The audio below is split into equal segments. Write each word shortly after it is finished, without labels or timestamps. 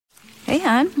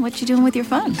hon, what you doing with your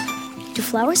phone? Do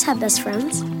flowers have best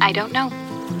friends? I don't know.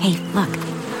 Hey, look.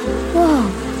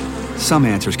 Whoa. Some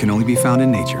answers can only be found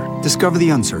in nature. Discover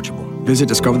the unsearchable. Visit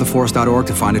discovertheforest.org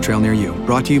to find a trail near you.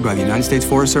 Brought to you by the United States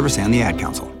Forest Service and the Ad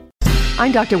Council.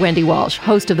 I'm Dr. Wendy Walsh,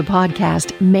 host of the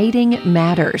podcast Mating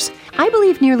Matters. I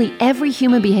believe nearly every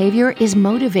human behavior is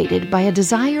motivated by a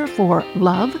desire for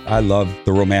love. I love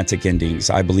the romantic endings.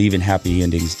 I believe in happy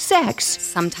endings. Sex.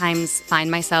 Sometimes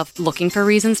find myself looking for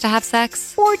reasons to have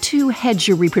sex. Or to hedge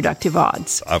your reproductive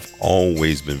odds. I've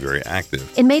always been very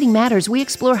active. In Mating Matters, we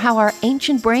explore how our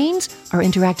ancient brains are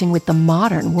interacting with the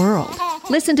modern world.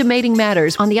 Listen to Mating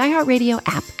Matters on the iHeartRadio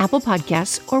app, Apple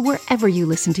Podcasts, or wherever you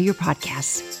listen to your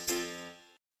podcasts.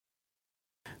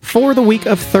 For the week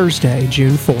of Thursday,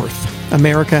 June 4th,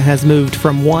 America has moved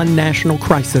from one national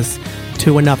crisis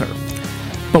to another.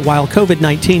 But while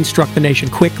COVID-19 struck the nation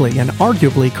quickly and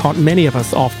arguably caught many of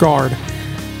us off guard,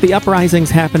 the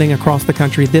uprisings happening across the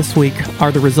country this week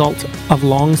are the result of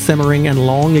long-simmering and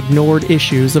long-ignored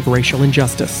issues of racial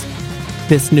injustice.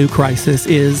 This new crisis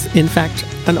is, in fact,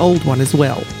 an old one as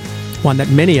well, one that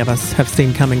many of us have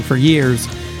seen coming for years,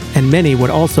 and many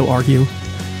would also argue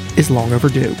is long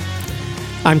overdue.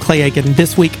 I'm Clay Aiken.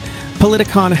 This week,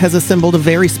 Politicon has assembled a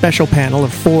very special panel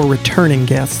of 4 returning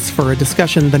guests for a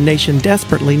discussion the nation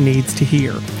desperately needs to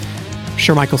hear.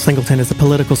 Shermichael Singleton is a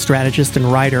political strategist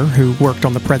and writer who worked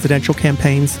on the presidential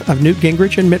campaigns of Newt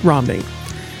Gingrich and Mitt Romney.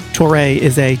 Touré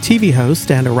is a TV host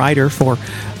and a writer for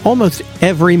almost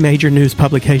every major news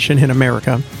publication in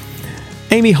America.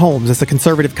 Amy Holmes is a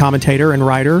conservative commentator and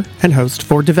writer and host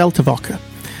for Die Weltwoche.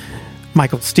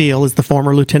 Michael Steele is the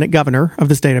former lieutenant governor of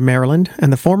the state of Maryland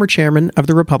and the former chairman of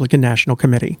the Republican National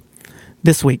Committee.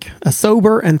 This week, a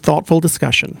sober and thoughtful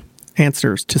discussion,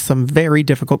 answers to some very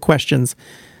difficult questions,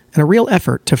 and a real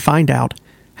effort to find out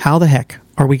how the heck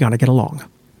are we going to get along.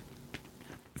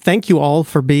 Thank you all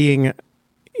for being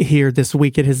here this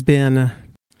week. It has been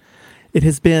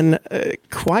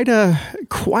quite a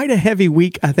heavy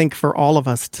week, I think, for all of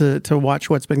us to watch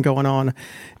what's been going on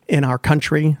in our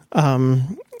country.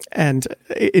 And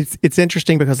it's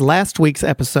interesting because last week's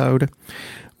episode,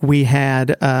 we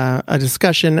had a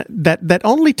discussion that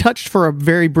only touched for a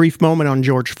very brief moment on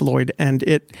George Floyd, and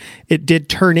it did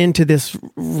turn into this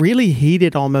really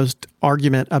heated, almost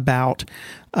argument about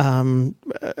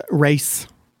race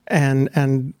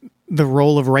and the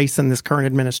role of race in this current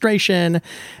administration,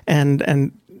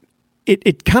 and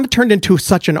it kind of turned into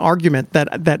such an argument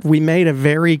that we made a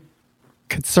very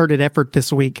concerted effort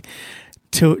this week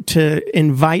to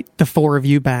invite the 4 of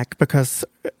you back, because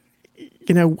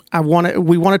we want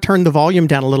to turn the volume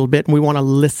down a little bit, and we want to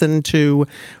listen to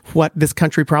what this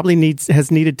country probably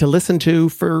has needed to listen to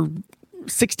for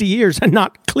 60 years and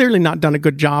clearly not done a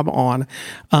good job on.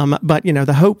 But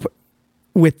the hope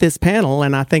with this panel,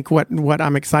 and I think what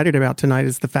I'm excited about tonight,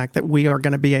 is the fact that we are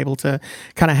going to be able to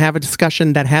kind of have a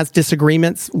discussion that has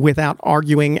disagreements without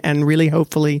arguing, and really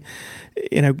hopefully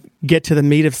get to the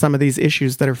meat of some of these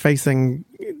issues that are facing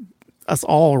us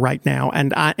all right now.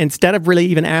 And instead of really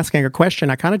even asking a question,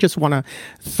 I kind of just want to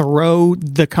throw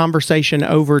the conversation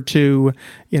over to,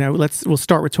 we'll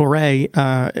start with Touré.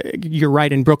 You're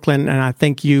right, in Brooklyn, and I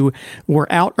think you were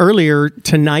out earlier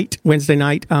tonight, Wednesday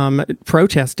night,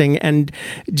 protesting. And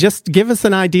just give us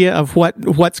an idea of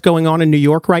what's going on in New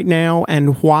York right now,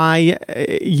 and why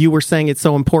you were saying it's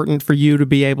so important for you to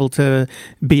be able to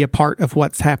be a part of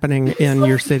what's happening in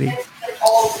your city.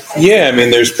 Yeah,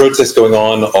 there's protests going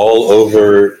on all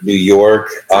over New York.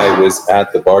 I was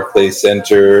at the Barclays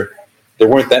Center. There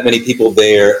weren't that many people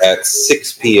there at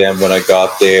 6 p.m. when I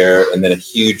got there, and then a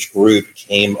huge group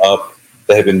came up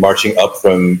that had been marching up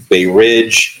from Bay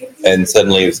Ridge, and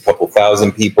suddenly it was a couple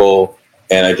thousand people.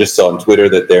 And I just saw on Twitter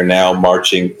that they're now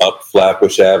marching up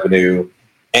Flatbush Avenue.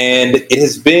 And it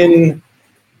has been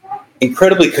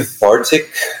incredibly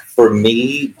cathartic for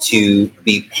me to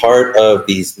be part of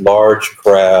these large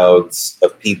crowds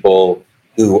of people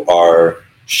who are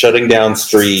shutting down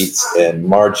streets and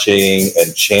marching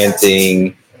and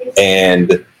chanting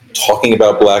and talking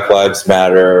about Black Lives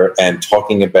Matter and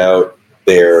talking about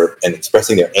and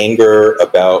expressing their anger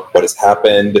about what has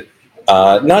happened,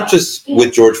 not just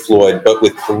with George Floyd, but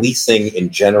with policing in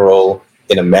general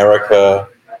in America,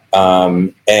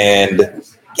 and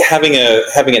having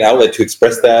an outlet to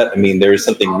express that. There is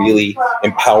something really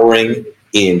empowering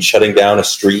in shutting down a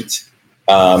street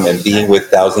and being with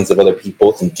thousands of other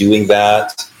people and doing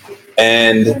that.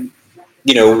 And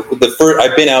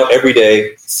I've been out every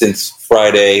day since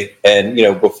Friday, and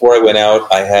before I went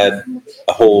out, I had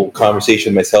a whole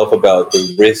conversation myself about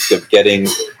the risk of getting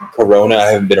corona.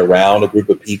 I haven't been around a group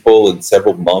of people in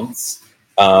several months,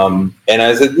 and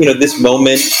I said, this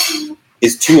moment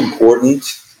is too important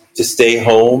to stay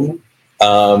home.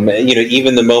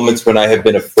 Even the moments when I have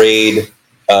been afraid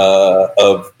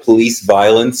of police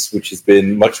violence, which has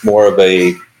been much more of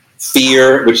a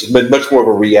fear, which has been much more of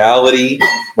a reality,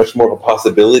 much more of a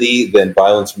possibility than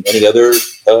violence from any other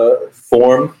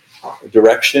form or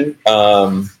direction.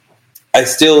 I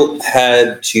still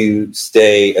had to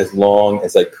stay as long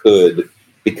as I could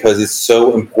because it's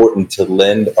so important to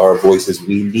lend our voices.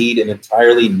 We need an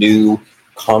entirely new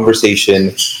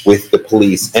conversation with the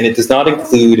police, and it does not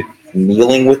include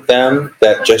kneeling with them.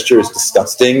 That gesture is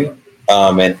disgusting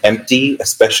and empty,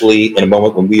 especially in a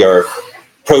moment when we are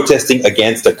protesting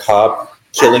against a cop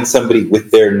killing somebody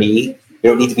with their knee. We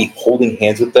don't need to be holding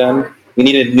hands with them. We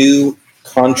need a new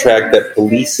contract that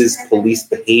polices police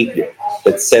behavior,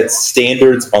 that sets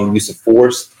standards on the use of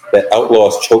force, that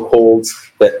outlaws chokeholds,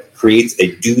 that creates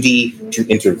a duty to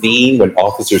intervene when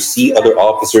officers see other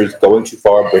officers going too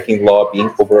far, breaking law,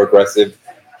 being over-aggressive.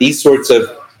 These sorts of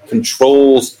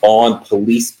controls on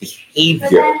police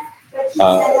behavior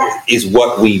is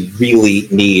what we really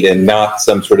need, and not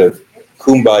some sort of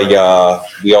kumbaya,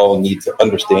 we all need to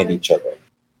understand each other.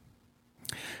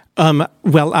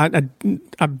 Well, I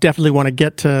definitely want to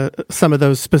get to some of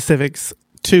those specifics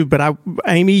too. But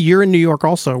Amy, you're in New York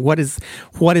also. What has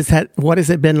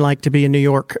it been like to be in New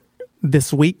York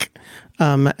this week?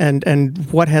 And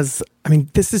what has,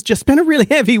 this has just been a really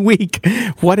heavy week.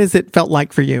 What has it felt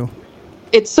like for you?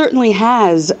 It certainly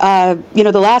has. The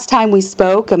last time we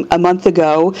spoke a month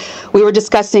ago, we were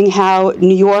discussing how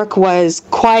New York was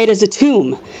quiet as a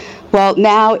tomb. Well,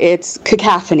 now it's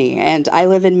cacophony, and I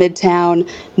live in Midtown,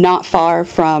 not far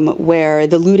from where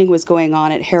the looting was going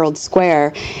on at Herald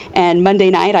Square. And Monday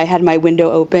night, I had my window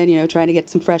open, trying to get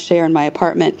some fresh air in my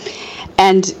apartment.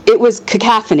 And it was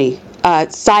cacophony.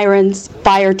 Sirens,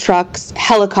 fire trucks,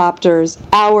 helicopters,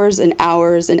 hours and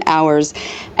hours and hours.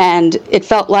 And it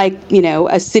felt like,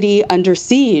 a city under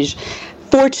siege.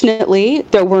 Fortunately,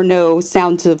 there were no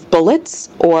sounds of bullets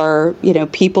or,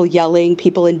 people yelling,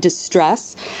 people in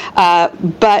distress.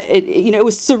 But it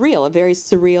was surreal, a very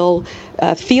surreal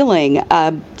feeling.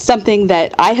 Something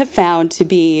that I have found to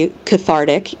be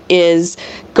cathartic is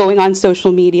going on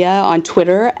social media, on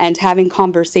Twitter, and having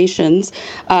conversations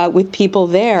with people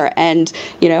there. And,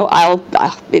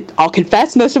 I'll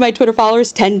confess, most of my Twitter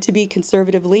followers tend to be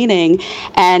conservative leaning.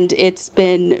 And it's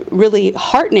been really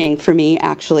heartening for me,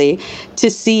 actually, to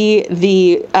see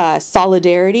the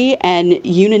solidarity and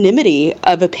unanimity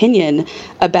of opinion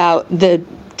about the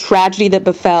tragedy that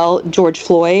befell George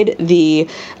Floyd, the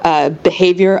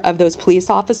behavior of those police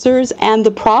officers, and the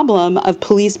problem of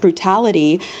police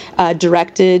brutality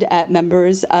directed at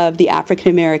members of the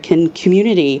African American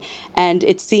community. And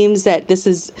it seems that this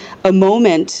is a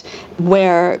moment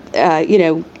where,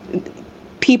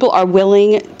 people are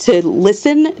willing to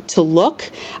listen, to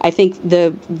look. I think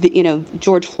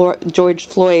George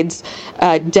Floyd's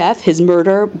death, his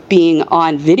murder, being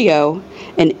on video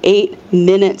and 8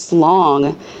 minutes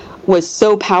long, was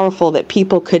so powerful that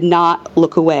people could not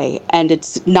look away. And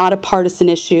it's not a partisan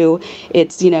issue.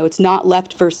 It's not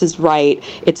left versus right.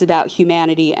 It's about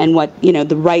humanity and what,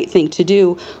 the right thing to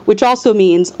do, which also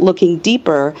means looking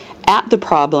deeper at the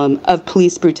problem of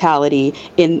police brutality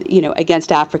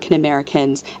against African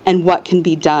Americans and what can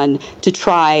be done to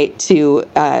try to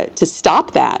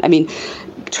stop that.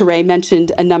 Teray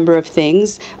mentioned a number of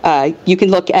things. You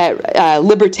can look at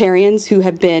libertarians who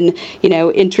have been,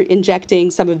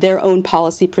 injecting some of their own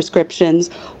policy prescriptions,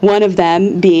 one of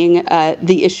them being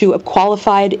the issue of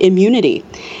qualified immunity.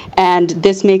 And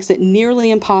this makes it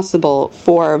nearly impossible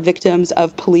for victims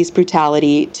of police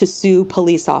brutality to sue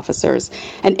police officers.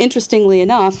 And interestingly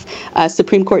enough,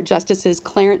 Supreme Court Justices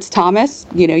Clarence Thomas,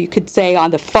 you could say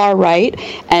on the far right,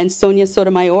 and Sonia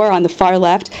Sotomayor on the far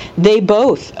left, they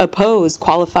both oppose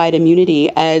qualified immunity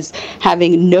as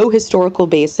having no historical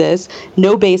basis,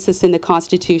 no basis in the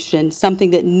Constitution,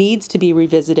 something that needs to be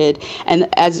revisited, and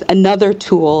as another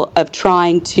tool of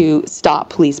trying to stop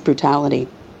police brutality.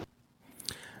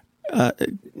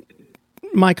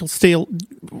 Michael Steele,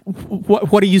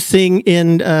 what are you seeing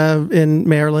in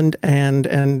Maryland,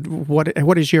 and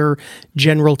what is your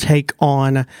general take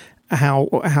on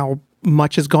how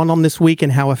much has gone on this week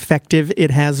and how effective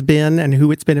it has been and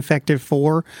who it's been effective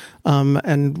for,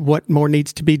 and what more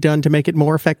needs to be done to make it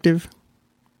more effective?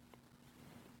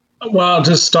 Well, I'll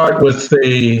just start with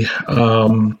the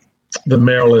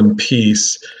Maryland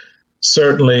piece.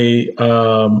 Certainly,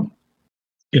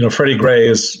 Freddie Gray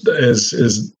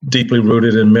is deeply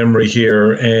rooted in memory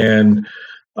here, and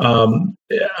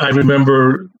I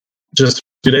remember just a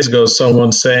few days ago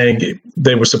someone saying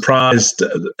they were surprised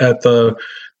at the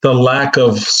the lack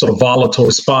of sort of volatile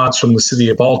response from the city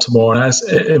of Baltimore.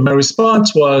 And my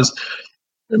response was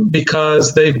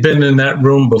because they've been in that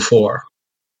room before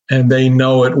and they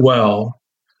know it well.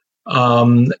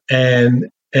 And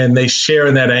they share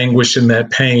in that anguish and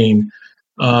that pain,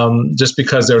 just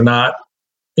because they're not,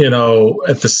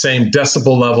 at the same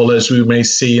decibel level as we may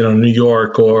see in New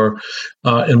York or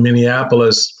in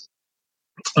Minneapolis.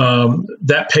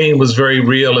 That pain was very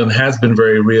real and has been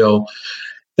very real.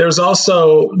 There's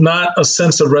also not a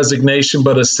sense of resignation,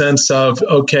 but a sense of,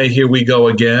 okay, here we go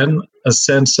again, a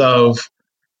sense of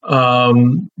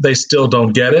they still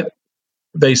don't get it.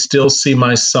 They still see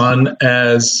my son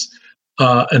as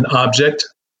an object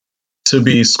to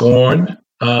be scorned,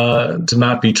 to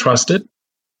not be trusted.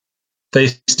 They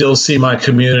still see my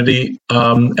community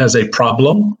as a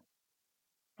problem.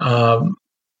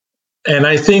 And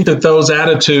I think that those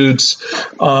attitudes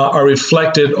are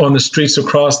reflected on the streets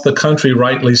across the country,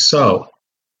 rightly so.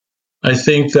 I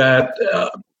think that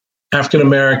African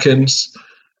Americans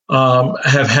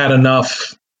have had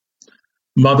enough.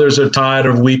 Mothers are tired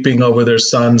of weeping over their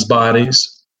sons'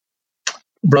 bodies.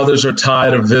 Brothers are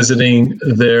tired of visiting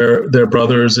their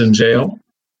brothers in jail.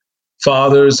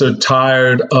 Fathers are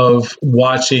tired of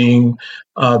watching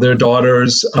their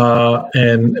daughters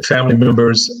and family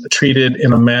members treated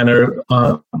in a manner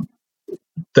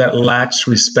that lacks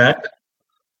respect.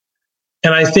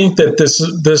 And I think that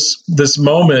this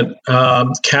moment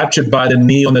captured by the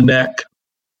knee on the neck,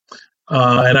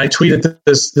 and I tweeted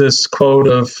this quote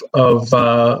of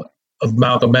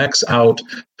Malcolm X out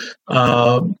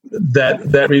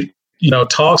that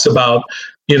talks about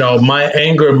my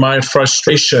anger, my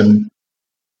frustration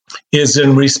is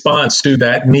in response to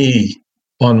that knee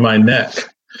on my neck.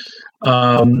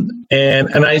 And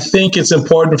I think it's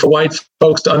important for white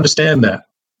folks to understand that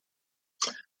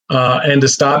and to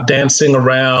stop dancing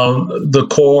around the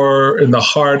core and the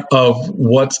heart of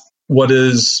what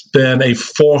has been a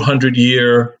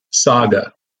 400-year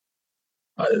saga.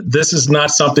 This is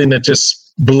not something that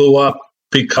just blew up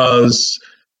because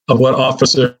of what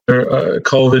Officer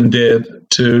Colvin did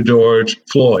to George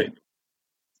Floyd,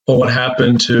 or what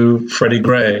happened to Freddie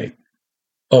Gray,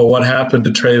 or what happened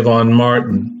to Trayvon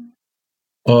Martin,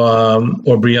 or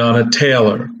Breonna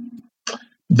Taylor.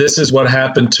 This is what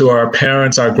happened to our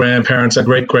parents, our grandparents, our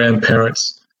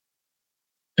great-grandparents,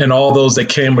 and all those that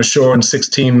came ashore in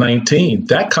 1619.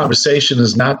 That conversation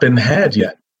has not been had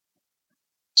yet.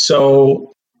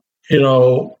 So,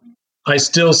 I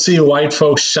still see white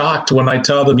folks shocked when I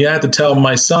tell them, you have to tell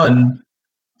my son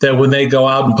that when they go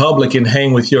out in public and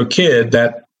hang with your kid,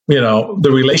 that,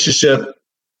 the relationship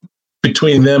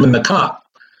between them and the cop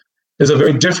is a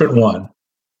very different one.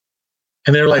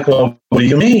 And they're like, well, what do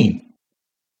you mean?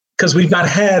 Because we've not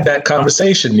had that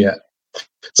conversation yet.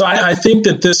 So I think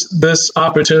that this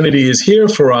opportunity is here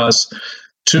for us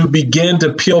to begin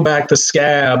to peel back the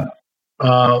scab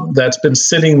that's been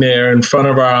sitting there in front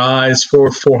of our eyes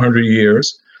for 400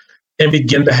 years and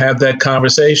begin to have that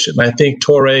conversation. I think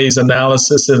Touré's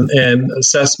analysis and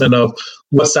assessment of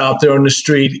what's out there on the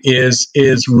street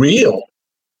is real.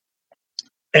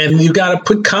 And you got to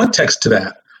put context to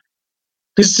that.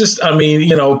 It's just,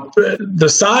 the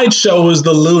sideshow is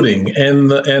the looting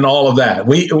and all of that.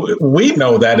 We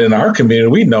know that in our community.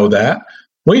 We know that.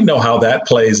 We know how that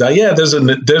plays out. Yeah, there's an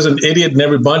idiot in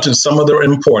every bunch, and some of them are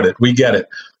imported. We get it.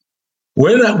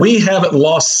 We haven't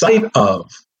lost sight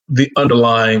of the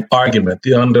underlying argument,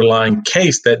 the underlying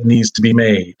case that needs to be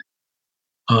made.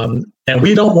 And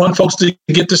we don't want folks to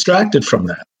get distracted from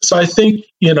that. So I think,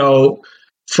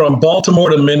 from Baltimore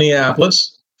to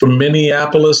Minneapolis, from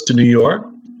Minneapolis to New York,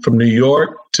 from New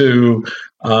York to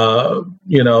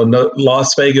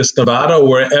Las Vegas, Nevada,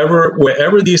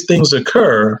 wherever these things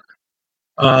occur,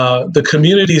 the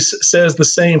community says the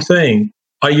same thing.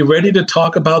 Are you ready to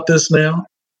talk about this now?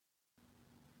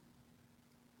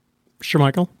 Sure,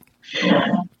 Michael.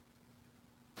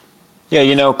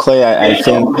 Yeah, Clay, I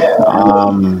think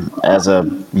as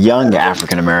a young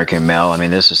African-American male,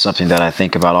 this is something that I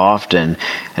think about often.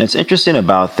 And it's interesting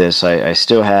about this. I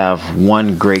still have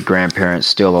one great-grandparent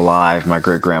still alive, my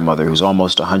great-grandmother, who's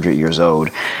almost 100 years old.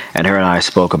 And her and I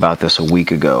spoke about this a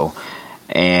week ago.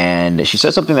 And she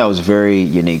said something that was very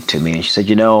unique to me. And she said,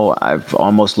 I've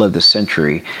almost lived a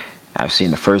century. I've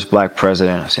seen the first black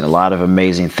president. I've seen a lot of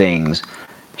amazing things.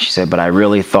 She said, but I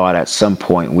really thought at some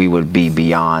point we would be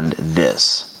beyond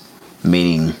this,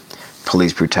 meaning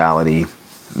police brutality,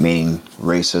 meaning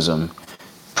racism,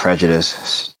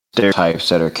 prejudice, stereotypes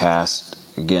that are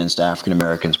cast against African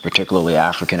Americans, particularly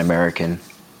African American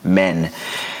men.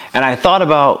 And I thought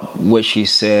about what she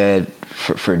said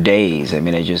for days. I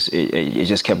mean, it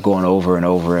just kept going over and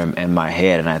over in my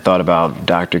head. And I thought about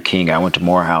Dr. King. I went to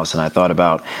Morehouse, and I thought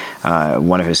about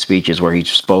one of his speeches where he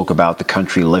spoke about the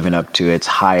country living up to its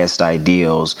highest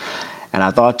ideals. And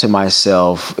I thought to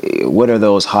myself, what are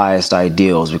those highest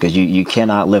ideals? Because you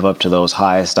cannot live up to those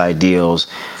highest ideals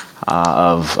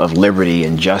of liberty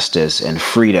and justice and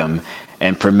freedom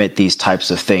and permit these types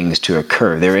of things to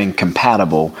occur. They're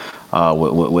incompatible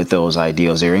with those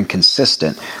ideals. They're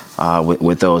inconsistent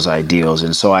with those ideals.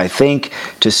 And so I think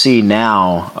to see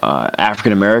now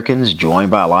African Americans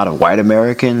joined by a lot of white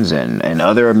Americans and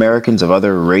other Americans of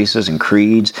other races and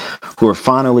creeds who are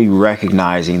finally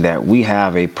recognizing that we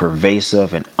have a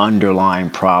pervasive and underlying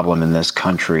problem in this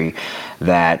country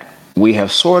that we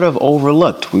have sort of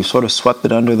overlooked. We've sort of swept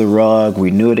it under the rug. We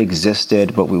knew it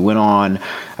existed, but we went on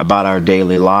about our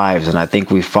daily lives. And I think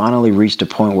we finally reached a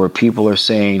point where people are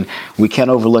saying, we can't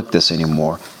overlook this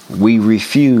anymore. We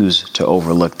refuse to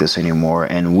overlook this anymore.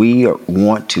 And we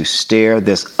want to stare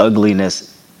this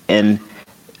ugliness in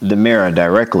the mirror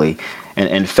directly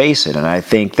and face it. And I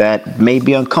think that may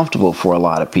be uncomfortable for a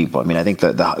lot of people. I mean, I think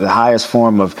that the highest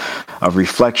form of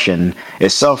reflection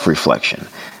is self-reflection.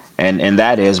 And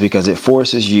that is because it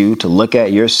forces you to look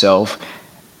at yourself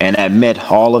and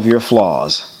admit all of your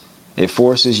flaws. It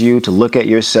forces you to look at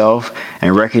yourself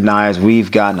and recognize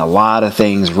we've gotten a lot of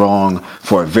things wrong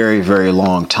for a very, very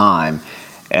long time.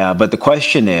 But the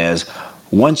question is,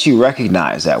 once you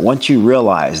recognize that, once you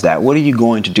realize that, what are you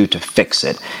going to do to fix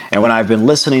it? And when I've been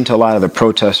listening to a lot of the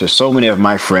protesters, so many of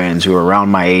my friends who are around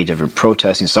my age have been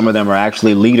protesting. Some of them are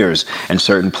actually leaders in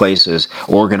certain places,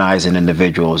 organizing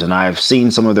individuals. And I've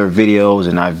seen some of their videos,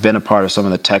 and I've been a part of some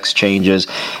of the text changes.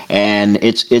 And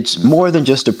it's more than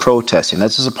just a protesting.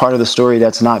 That's just a part of the story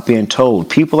that's not being told.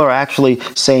 People are actually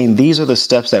saying these are the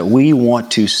steps that we want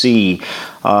to see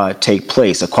take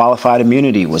place. A qualified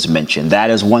immunity was mentioned. That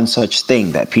is one such thing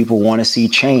that people want to see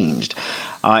changed.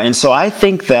 And so I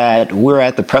think that we're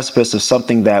at the precipice of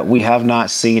something that we have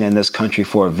not seen in this country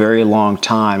for a very long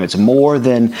time. It's more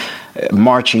than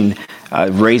marching,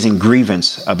 raising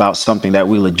grievance about something that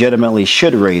we legitimately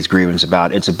should raise grievance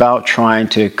about. It's about trying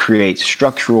to create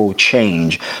structural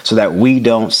change so that we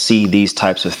don't see these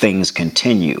types of things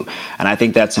continue. And I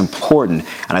think that's important.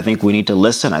 And I think we need to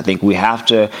listen. I think we have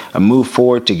to move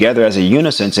forward together as a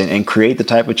unison and create the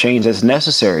type of change that's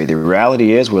necessary. The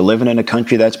reality is we're living in a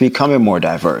country that's becoming more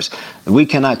diverse. We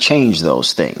cannot change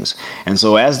those things. And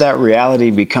so as that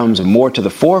reality becomes more to the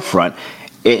forefront,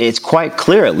 it's quite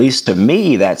clear, at least to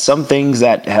me, that some things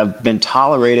that have been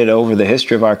tolerated over the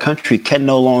history of our country can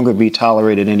no longer be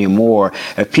tolerated anymore.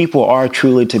 If people are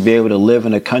truly to be able to live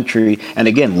in a country and,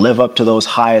 again, live up to those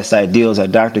highest ideals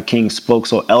that Dr. King spoke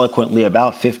so eloquently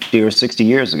about 50 or 60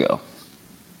 years ago.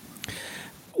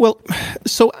 Well,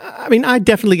 so, I mean, I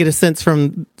definitely get a sense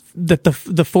from that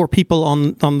the four people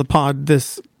on the pod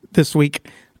this week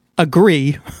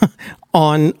agree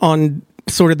on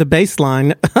sort of the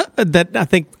baseline that I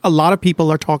think a lot of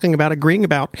people are talking about, agreeing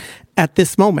about at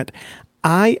this moment.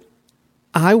 I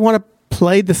want to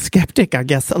play the skeptic, I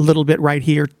guess, a little bit right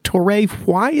here. Touré,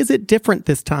 why is it different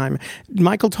this time?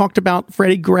 Michael talked about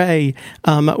Freddie Gray.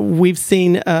 We've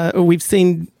seen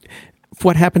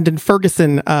what happened in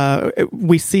Ferguson.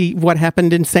 We see what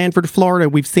happened in Sanford, Florida.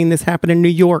 We've seen this happen in New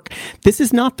York. This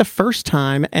is not the first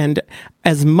time, and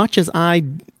as much as I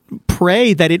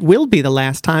pray that it will be the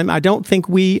last time, I don't think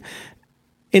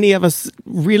any of us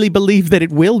really believe that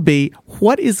it will be.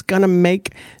 What is going to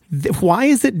make, why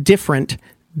is it different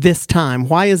this time?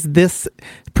 Why is this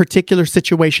particular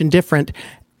situation different?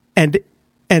 And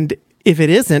if it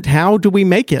isn't, how do we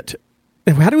make it?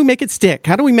 How do we make it stick?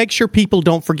 How do we make sure people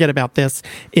don't forget about this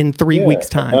in 3 weeks'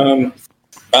 time? Well,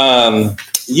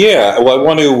 I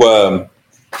want to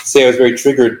say I was very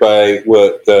triggered by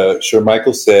what Sir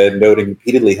Michael said, noting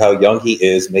repeatedly how young he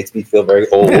is. Makes me feel very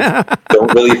old.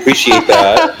 Don't really appreciate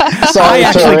that. Sorry,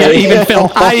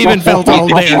 I even felt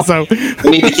old there. So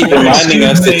we need to keep reminding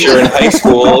us that you're in high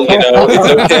school. You know, it's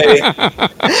okay.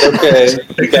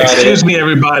 It's okay. Excuse me,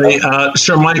 everybody.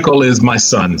 Sir Michael is my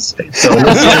son. So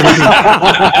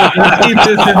keep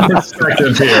this in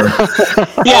perspective here.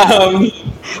 Yeah,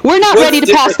 we're not ready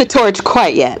to pass the torch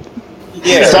quite yet.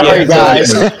 Sorry,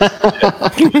 guys.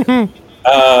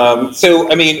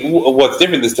 So, I mean, what's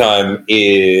different this time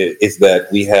is that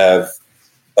we have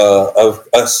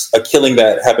a killing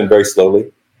that happened very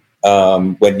slowly.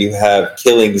 When you have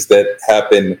killings that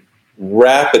happen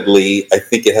rapidly, I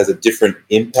think it has a different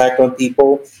impact on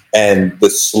people. And the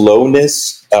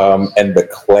slowness and the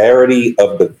clarity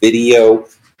of the video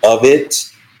of it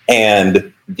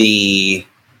and the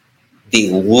the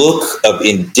look of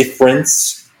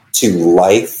indifference to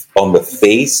life on the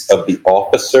face of the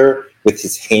officer with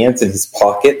his hands in his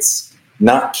pockets,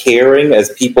 not caring as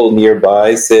people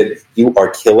nearby said, "You are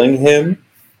killing him,"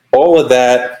 all of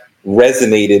that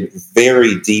resonated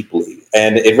very deeply.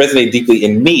 And it resonated deeply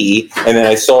in me. And then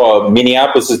I saw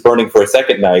Minneapolis is burning for a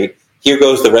second night. Here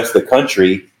goes the rest of the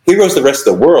country. Here goes the rest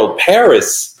of the world.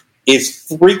 Paris is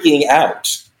freaking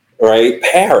out, right?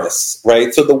 Paris,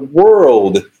 right? So the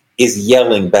world is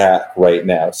yelling back right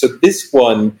now. So this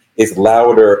one is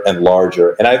louder and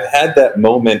larger. And I've had that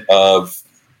moment of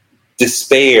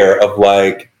despair of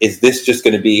like, is this just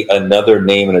going to be another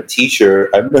name on a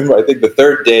t-shirt? I remember, I think the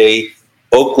third day,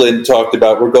 Oakland talked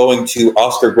about, we're going to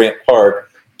Oscar Grant Park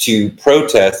to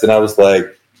protest. And I was like,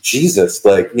 Jesus,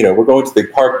 like, you know, we're going to the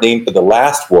park named for the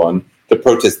last one to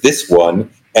protest this one.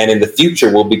 And in the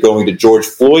future, we'll be going to George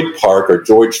Floyd Park or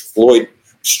George Floyd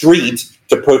Street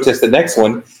to protest the next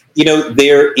one. You know,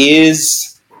 there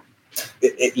is,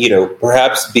 you know,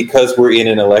 perhaps because we're in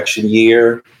an election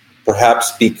year,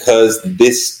 perhaps because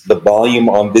the volume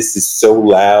on this is so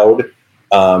loud,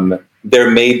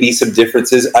 there may be some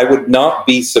differences. I would not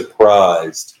be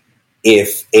surprised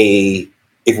if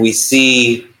we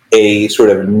see a sort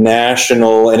of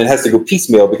national, and it has to go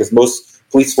piecemeal because most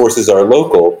police forces are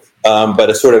local,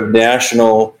 but a sort of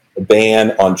national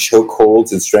ban on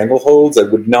chokeholds and strangleholds. I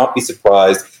would not be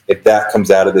surprised if that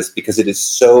comes out of this because it is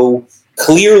so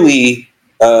clearly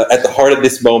at the heart of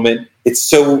this moment. It's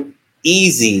so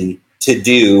easy to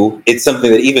do. It's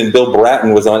something that even Bill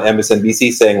Bratton was on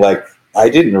MSNBC saying, like, I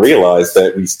didn't realize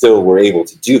that we still were able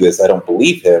to do this. I don't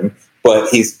believe him, but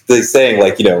he's saying,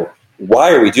 like, you know,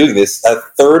 why are we doing this? A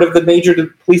third of the major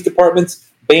police departments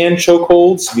ban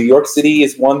chokeholds. New York City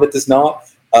is one that does not.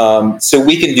 So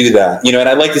we can do that, you know, and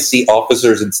I'd like to see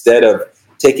officers, instead of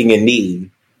taking a knee,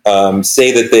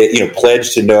 say that they, you know,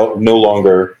 pledge to no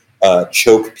longer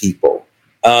choke people.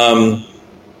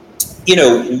 You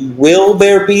know, will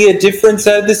there be a difference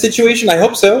out of this situation? I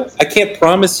hope so. I can't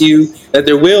promise you that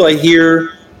there will. I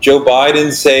hear Joe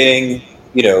Biden saying,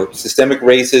 you know, systemic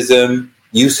racism,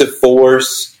 use of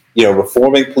force, you know,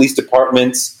 reforming police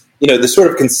departments, you know, the sort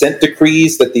of consent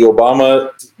decrees that the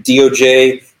Obama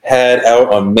DOJ had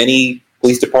out on many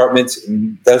police departments,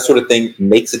 that sort of thing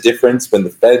makes a difference when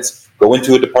the feds go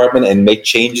into a department and make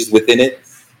changes within it.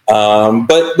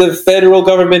 But the federal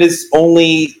government is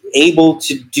only able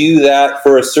to do that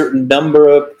for a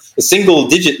single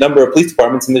digit number of police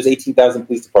departments, and there's 18,000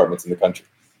 police departments in the country.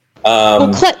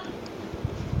 Go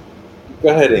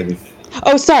ahead, Amy.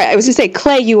 Oh, sorry. I was going to say,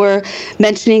 Clay, you were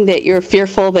mentioning that you're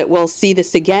fearful that we'll see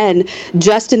this again.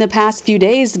 Just in the past few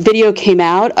days, video came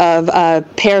out of a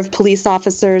pair of police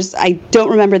officers. I don't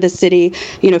remember the city,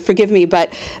 you know, forgive me,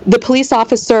 but the police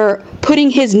officer putting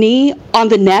his knee on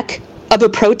the neck of a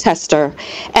protester,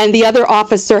 and the other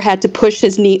officer had to push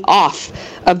his knee off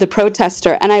of the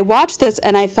protester. And I watched this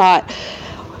and I thought,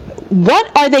 what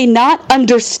are they not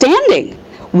understanding?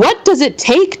 What does it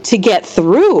take to get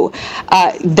through?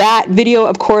 That video,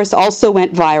 of course, also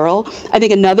went viral. I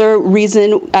think another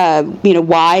reason,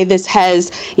 why this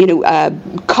has,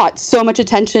 caught so much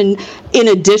attention, in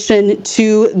addition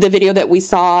to the video that we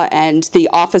saw and the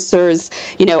officers,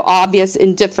 obvious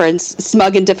indifference,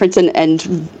 smug indifference,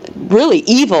 and really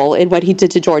evil in what he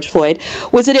did to George Floyd,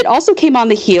 was that it also came on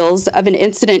the heels of an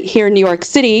incident here in New York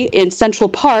City in Central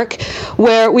Park,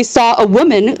 where we saw a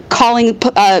woman calling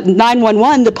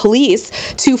 911, the police,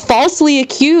 to falsely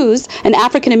accuse an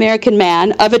African-American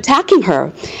man of attacking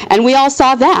her. And we all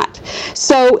saw that.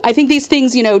 So I think these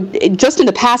things, just in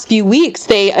the past few weeks,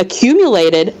 they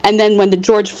accumulated. And then when the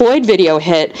George Floyd video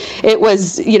hit, it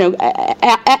was,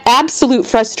 absolute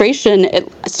frustration,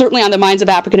 certainly on the minds of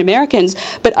African-Americans,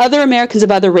 but other Americans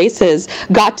of other races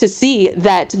got to see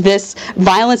that this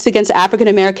violence against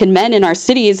African-American men in our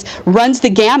cities runs the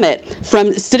gamut,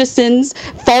 from citizens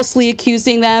falsely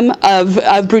accusing them of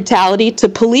brutality to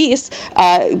police,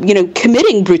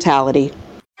 committing brutality.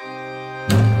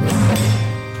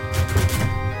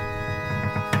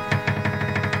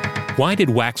 Why did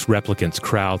wax replicants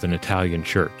crowd an Italian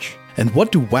church? And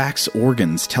what do wax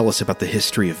organs tell us about the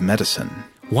history of medicine?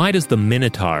 Why does the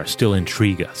Minotaur still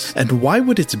intrigue us? And why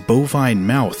would its bovine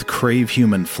mouth crave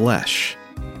human flesh?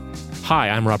 Hi,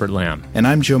 I'm Robert Lamb. And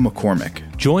I'm Joe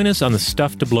McCormick. Join us on the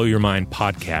Stuff to Blow Your Mind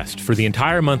podcast for the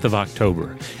entire month of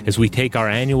October as we take our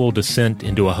annual descent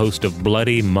into a host of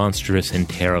bloody, monstrous, and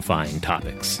terrifying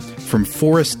topics. From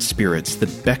forest spirits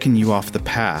that beckon you off the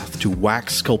path to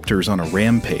wax sculptors on a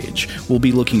rampage, we'll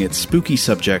be looking at spooky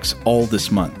subjects all this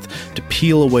month to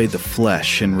peel away the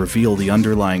flesh and reveal the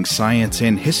underlying science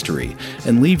and history,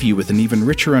 and leave you with an even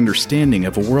richer understanding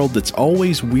of a world that's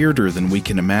always weirder than we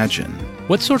can imagine.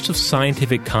 What sorts of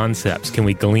scientific concepts can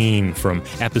we glean from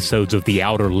episodes of The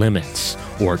Outer Limits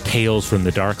or Tales from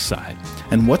the Dark Side?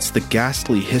 And what's the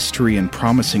ghastly history and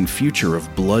promising future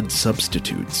of blood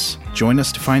substitutes? Join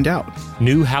us to find out.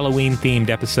 New Halloween-themed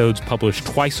episodes published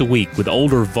twice a week, with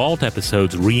older Vault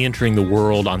episodes re-entering the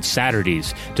world on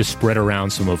Saturdays to spread around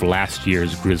some of last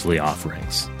year's grisly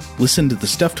offerings. Listen to the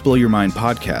Stuff to Blow Your Mind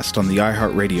podcast on the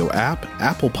iHeartRadio app,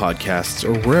 Apple Podcasts,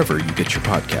 or wherever you get your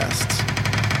podcasts.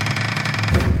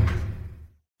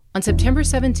 On September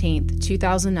 17th,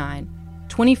 2009,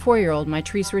 24-year-old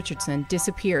Mitrice Richardson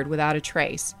disappeared without a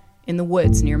trace in the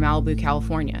woods near Malibu,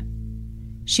 California.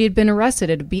 She had been arrested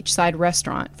at a beachside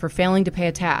restaurant for failing to pay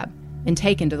a tab and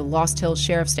taken to the Lost Hills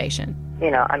Sheriff Station.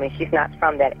 She's not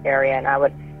from that area, and I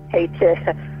would hate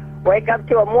to wake up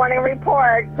to a morning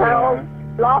report, girl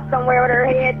lost somewhere with her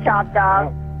head chopped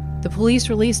off. The police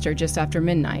released her just after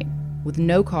midnight, with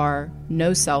no car,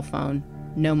 no cell phone,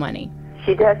 no money.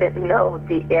 She doesn't know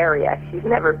the area. She's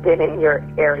never been in your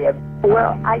area.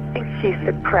 Well, I think she's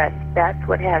depressed. That's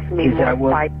what has me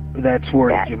more. That's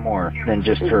worried you more than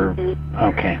just her.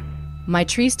 Okay.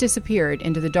 Mitrice disappeared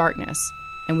into the darkness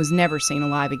and was never seen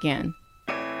alive again.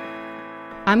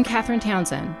 I'm Catherine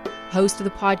Townsend, host of the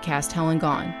podcast Hell and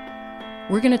Gone.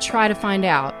 We're going to try to find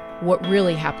out what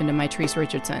really happened to Mitrice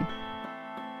Richardson.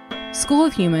 School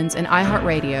of Humans and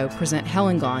iHeartRadio present Hell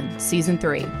and Gone Season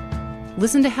 3.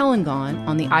 Listen to Hell and Gone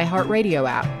on the iHeartRadio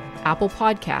app, Apple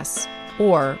Podcasts,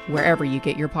 or wherever you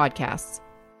get your podcasts.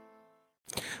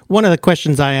 One of the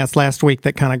questions I asked last week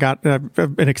that kind of got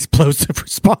an explosive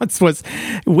response was,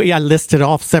 I listed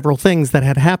off several things that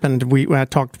had happened. We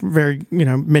talked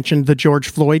mentioned the George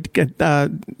Floyd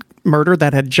murder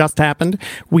that had just happened.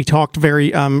 We talked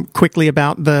very quickly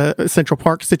about the Central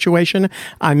Park situation.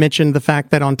 I mentioned the fact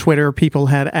that on Twitter, people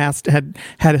had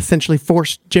essentially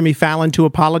forced Jimmy Fallon to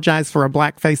apologize for a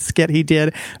blackface skit he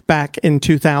did back in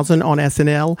 2000 on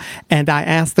SNL. And I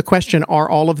asked the question, are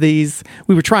all of these,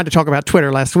 we were trying to talk about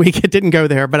Twitter last week. It didn't go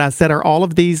there, but I said, are all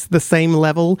of these the same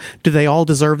level? Do they all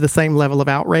deserve the same level of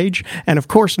outrage? And of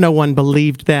course, no one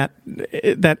believed that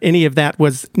any of that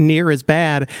was near as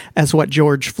bad as what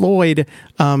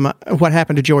what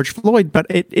happened to George Floyd, but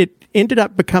it ended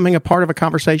up becoming a part of a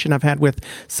conversation I've had with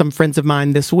some friends of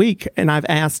mine this week, and I've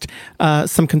asked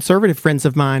some conservative friends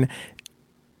of mine,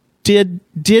 did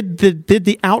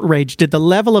the outrage, did the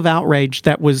level of outrage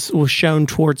that was shown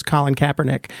towards Colin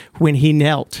Kaepernick when he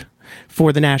knelt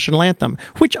for the national anthem,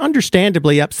 which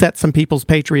understandably upset some people's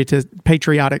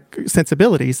patriotic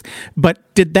sensibilities,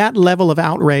 but did that level of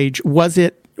outrage,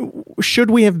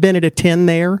 should we have been at a 10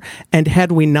 there? And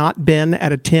had we not been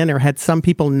at a 10, or had some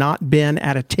people not been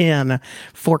at a 10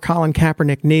 for Colin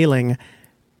Kaepernick kneeling,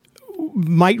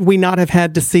 might we not have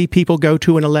had to see people go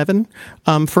to an 11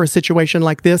 for a situation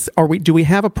like this? Do we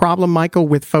have a problem, Michael,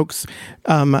 with folks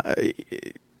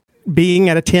being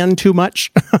at a 10 too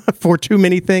much for too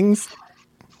many things?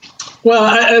 Well,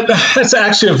 that's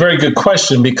actually a very good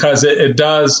question, because it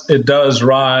does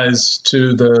rise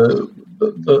to the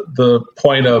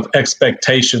point of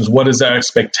expectations. What is our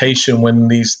expectation when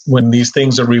these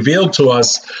things are revealed to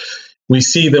us? We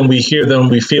see them, we hear them,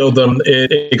 we feel them.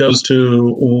 It goes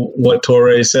to what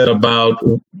Torre said about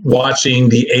watching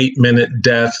the 8-minute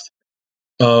death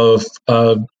of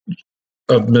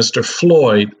Mr.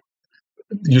 Floyd.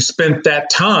 You spent that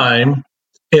time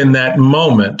in that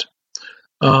moment.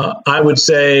 I would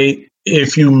say,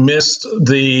 if you missed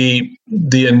the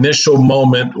initial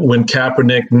moment when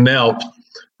Kaepernick knelt,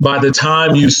 by the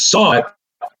time you saw it,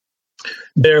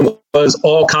 there was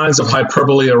all kinds of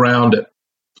hyperbole around it,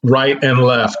 right and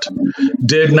left.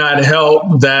 Did not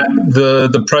help that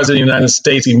the President of the United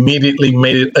States immediately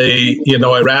made it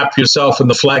a wrap yourself in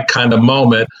the flag kind of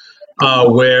moment,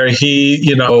 where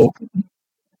he,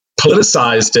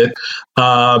 politicized it.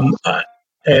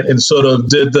 And sort of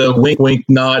did the wink, wink,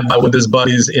 nod with his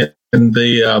buddies in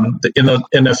the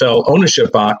NFL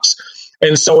ownership box.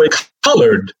 And so it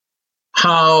colored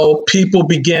how people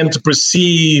began to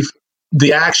perceive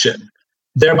the action,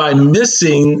 thereby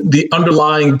missing the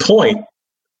underlying point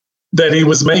that he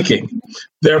was making,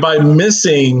 thereby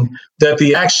missing that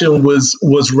the action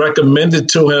was recommended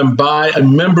to him by a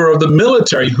member of the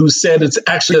military who said it's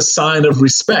actually a sign of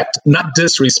respect, not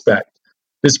disrespect.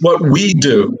 It's what we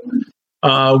do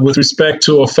with respect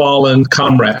to a fallen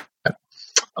comrade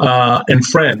and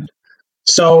friend.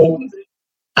 So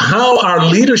how our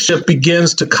leadership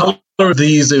begins to color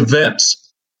these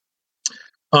events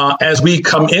as we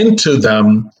come into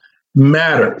them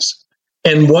matters.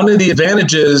 And one of the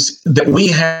advantages that we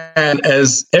had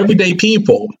as everyday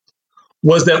people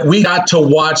was that we got to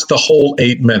watch the whole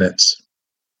 8 minutes.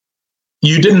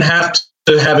 You didn't have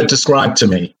to have it described to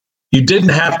me. You didn't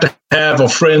have to have a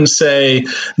friend say,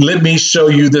 let me show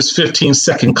you this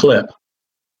 15-second clip.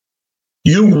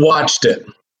 You watched it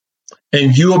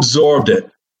and you absorbed it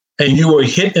and you were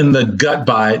hit in the gut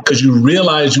by it because you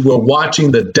realized you were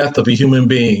watching the death of a human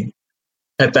being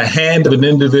at the hand of an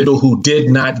individual who did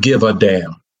not give a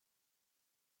damn.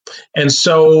 And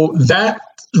so that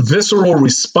visceral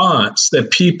response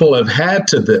that people have had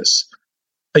to this,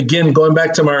 again, going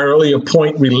back to my earlier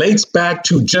point, relates back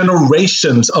to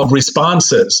generations of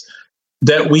responses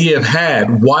that we have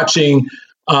had watching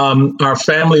our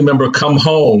family member come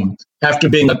home after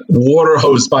being water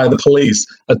hosed by the police,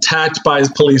 attacked by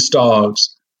police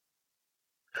dogs,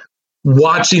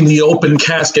 watching the open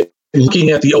casket, looking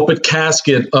at the open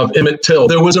casket of Emmett Till.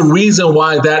 There was a reason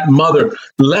why that mother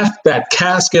left that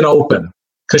casket open,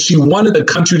 because she wanted the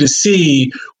country to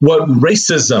see what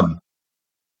racism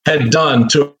had done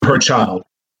to her child,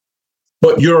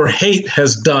 what your hate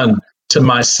has done to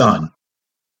my son.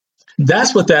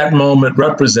 That's what that moment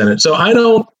represented. So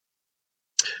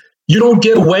you don't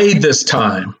get away this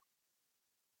time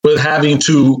with having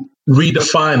to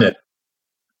redefine it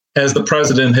as the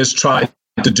president has tried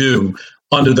to do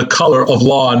under the color of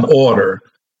law and order,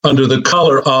 under the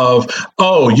color of,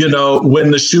 when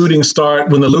the looting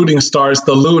starts,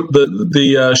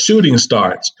 the shooting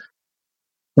starts.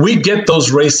 We get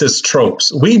those racist tropes.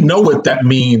 We know what that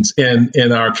means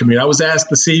in our community. I was asked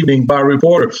this evening by a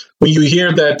reporter, when you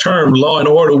hear that term, law and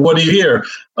order, what do you hear?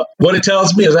 What it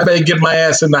tells me is I better get my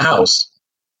ass in the house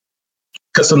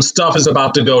because some stuff is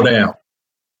about to go down.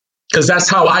 Because that's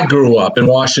how I grew up in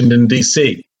Washington,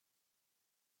 D.C.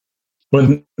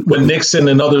 When Nixon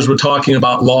and others were talking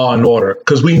about law and order,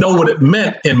 because we know what it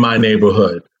meant in my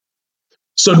neighborhood.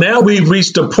 So now we've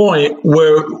reached a point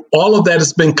where all of that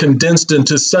has been condensed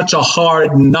into such a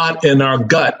hard knot in our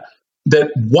gut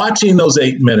that watching those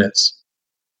 8 minutes,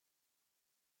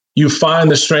 you find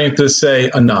the strength to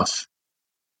say enough.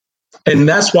 And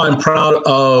that's why I'm proud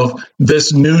of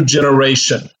this new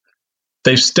generation.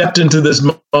 They've stepped into this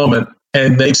moment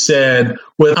and they've said,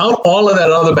 without all of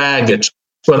that other baggage,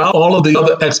 without all of the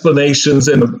other explanations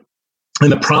and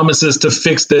the promises to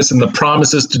fix this and the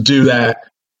promises to do that,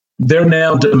 they're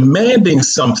now demanding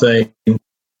something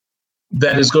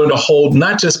that is going to hold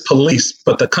not just police,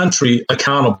 but the country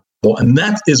accountable. And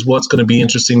that is what's going to be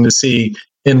interesting to see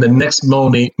in the next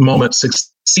moment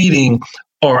succeeding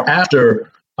or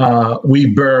after we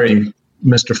bury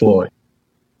Mr. Floyd.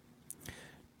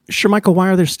 Sure, Michael, why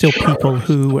are there still people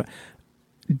who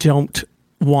don't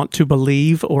want to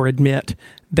believe or admit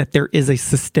that there is a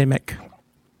systemic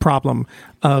problem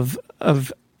of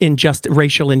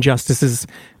racial injustices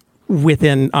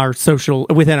within our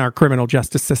criminal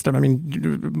justice system? I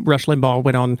mean, Rush Limbaugh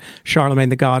went on Charlemagne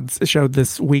the God show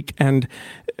this week and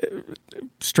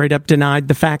straight up denied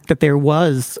the fact that there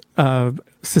was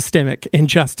systemic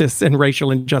injustice and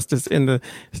racial injustice in the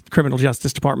criminal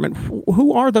justice department.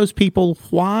 Who are those people?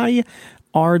 Why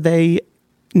are they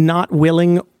not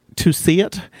willing to see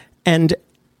it? And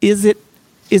is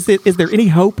there any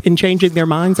hope in changing their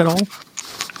minds at all?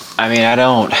 I mean,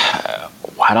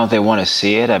 why don't they want to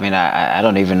see it? I mean, I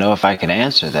don't even know if I can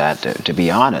answer that, to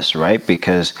be honest, right?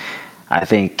 Because I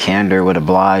think candor would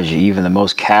oblige even the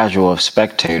most casual of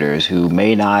spectators who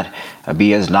may not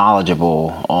be as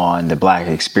knowledgeable on the Black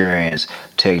experience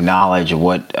to acknowledge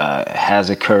what has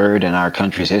occurred in our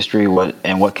country's history,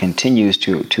 what continues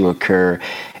to occur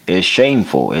is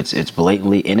shameful. It's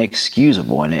blatantly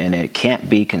inexcusable, and it can't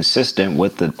be consistent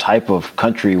with the type of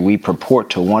country we purport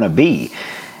to want to be.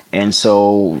 And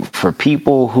so for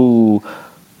people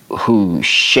who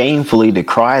shamefully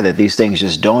decry that these things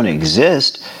just don't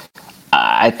exist,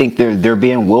 I think they're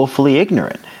being willfully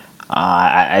ignorant.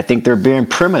 I think they're being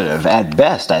primitive at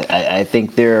best. I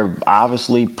think they're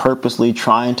obviously purposely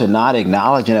trying to not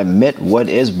acknowledge and admit what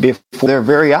is before their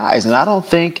very eyes. And I don't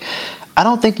think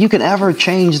you can ever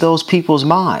change those people's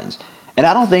minds. And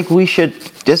I don't think we should,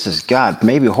 this is, God,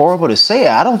 maybe horrible to say,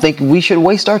 I don't think we should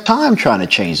waste our time trying to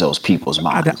change those people's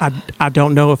minds. I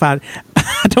don't know if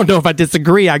I don't know if I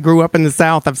disagree. I grew up in the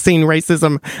South. I've seen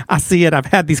racism. I see it. I've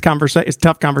had these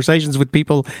tough conversations with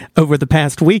people over the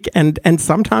past week. And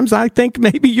sometimes I think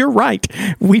maybe you're right.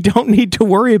 We don't need to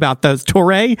worry about those.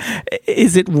 Touré,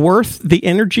 is it worth the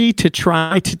energy to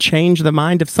try to change the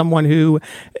mind of someone who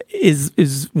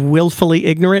is willfully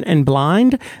ignorant and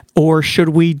blind? Or should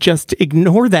we just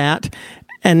ignore that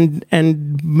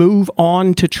and move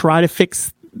on to try to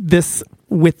fix this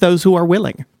with those who are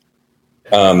willing?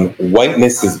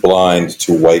 Whiteness is blind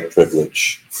to white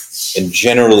privilege and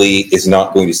generally is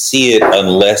not going to see it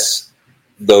unless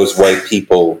those white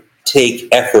people take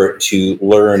effort to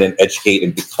learn and educate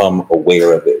and become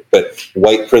aware of it. But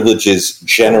white privilege's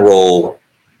general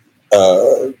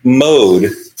mode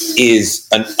is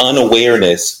an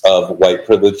unawareness of white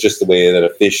privilege, just the way that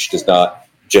a fish does not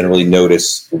generally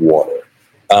notice water.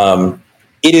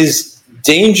 It is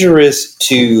dangerous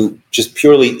to just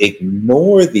purely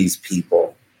ignore these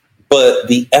people, but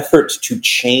the effort to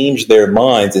change their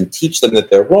minds and teach them that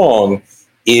they're wrong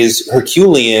is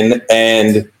Herculean.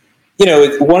 And,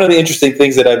 one of the interesting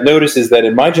things that I've noticed is that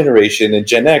in my generation, in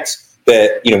Gen X,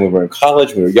 that, when we were in college,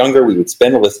 when we were younger, we would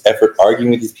spend all this effort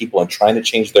arguing with these people and trying to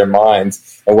change their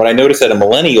minds. And what I noticed out of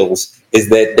millennials is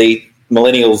that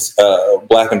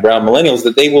black and brown millennials,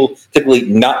 that they will typically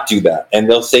not do that. And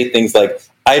they'll say things like,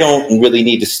 I don't really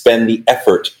need to spend the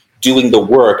effort doing the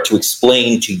work to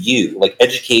explain to you, like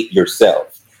educate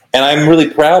yourself. And I'm really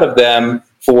proud of them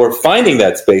for finding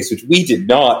that space, which we did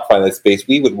not find that space.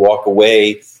 We would walk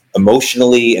away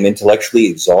emotionally and intellectually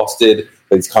exhausted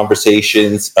by these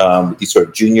conversations with these sort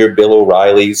of junior Bill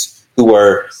O'Reillys who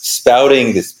are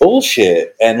spouting this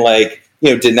bullshit and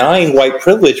denying white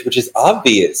privilege, which is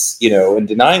obvious, and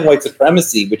denying white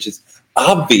supremacy, which is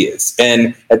obvious.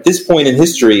 And at this point in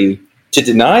history, to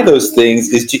deny those things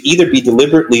is to either be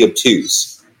deliberately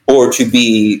obtuse or to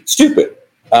be stupid.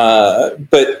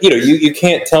 But you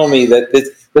can't tell me that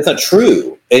that's not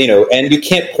true. And you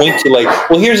can't point to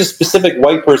here's a specific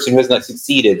white person who has not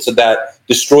succeeded, so that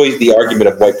destroys the argument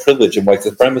of white privilege and white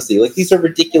supremacy. These are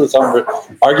ridiculous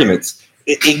arguments.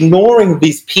 Ignoring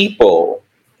these people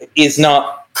is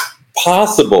not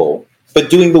possible, but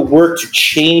doing the work to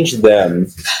change them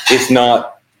is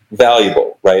not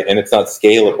valuable, right? And it's not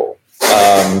scalable.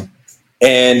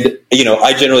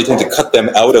 I generally tend to cut them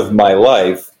out of my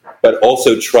life, but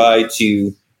also try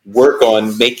to work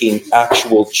on making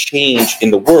actual change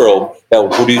in the world that will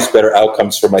produce better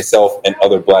outcomes for myself and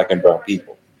other black and brown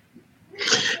people.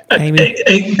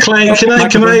 Hey, Clay, can I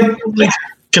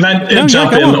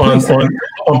jump in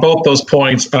on both those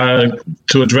points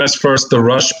to address first the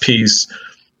Rush piece?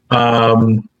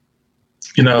 The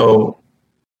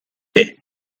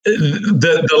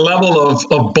level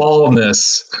of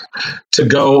baldness to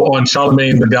go on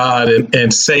Charlemagne the God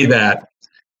and say that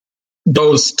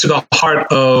goes to the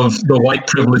heart of the white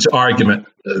privilege argument,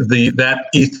 that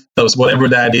ethos, whatever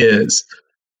that is.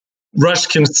 Rush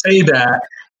can say that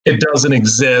it doesn't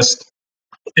exist,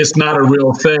 it's not a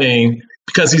real thing,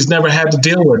 because he's never had to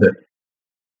deal with it.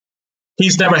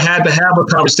 He's never had to have a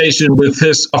conversation with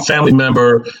a family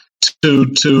member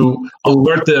to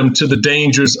alert them to the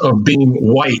dangers of being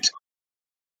white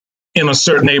in a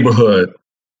certain neighborhood,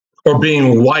 or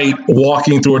being white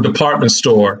walking through a department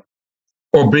store,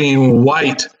 or being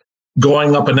white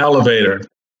going up an elevator,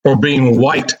 or being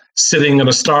white sitting in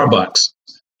a Starbucks.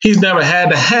 He's never had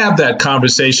to have that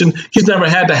conversation. He's never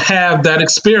had to have that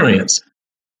experience.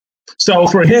 So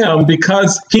for him,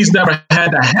 because he's never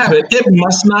had to have it, it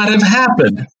must not have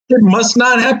happened. It must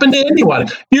not happen to anyone.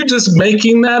 You're just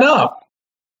making that up.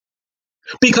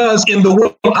 Because in the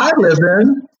world I live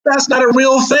in, that's not a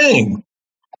real thing.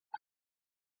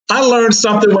 I learned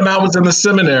something when I was in the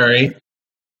seminary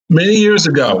many years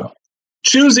ago.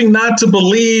 Choosing not to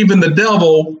believe in the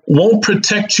devil won't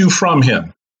protect you from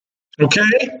him.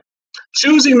 Okay?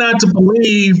 Choosing not to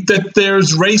believe that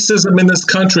there's racism in this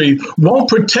country won't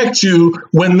protect you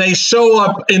when they show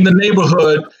up in the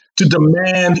neighborhood to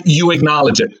demand you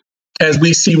acknowledge it, as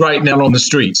we see right now on the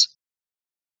streets.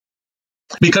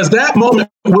 Because that moment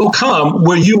will come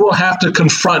where you will have to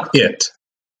confront it.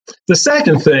 The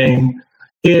second thing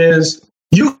is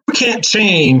you can't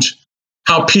change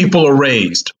how people are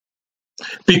raised.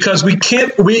 Because we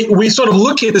sort of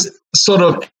look at this sort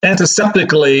of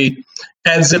antiseptically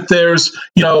as if there was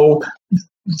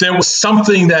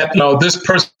something that, this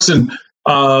person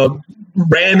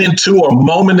ran into or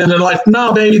moment in their life.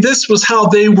 No, baby, this was how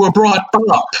they were brought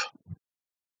up.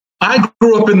 I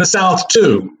grew up in the South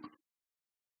too.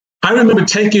 I remember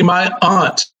taking my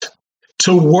aunt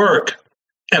to work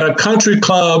at a country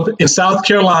club in South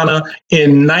Carolina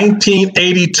in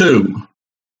 1982.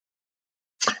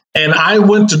 And I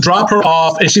went to drop her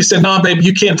off, and she said, "No, baby,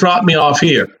 you can't drop me off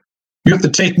here. You have to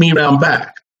take me around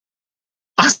back."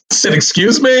 I said,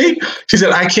 "Excuse me?" She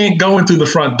said, "I can't go in through the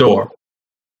front door."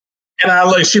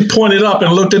 And she pointed up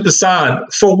and looked at the sign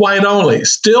for white only,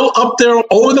 still up there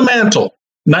over the mantle,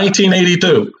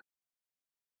 1982.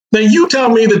 Now you tell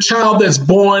me the child that's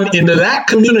born into that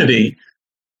community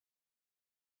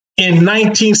in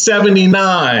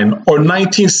 1979 or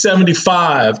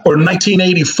 1975 or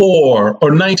 1984 or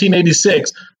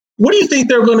 1986, what do you think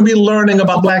they're going to be learning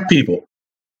about Black people?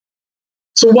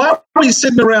 So why are we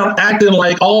sitting around acting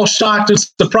like all shocked and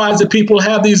surprised that people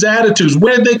have these attitudes?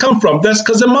 Where did they come from? That's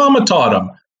because their mama taught them.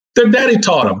 Their daddy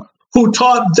taught them. Who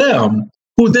taught them?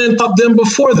 Who then taught them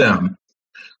before them?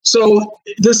 So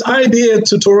this idea,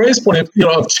 to Tore's point,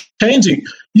 of changing,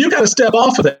 you got to step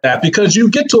off of that, because you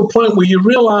get to a point where you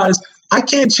realize, I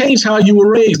can't change how you were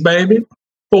raised, baby.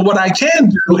 But what I can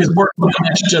do is work with the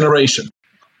next generation.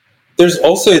 There's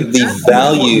also the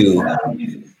value,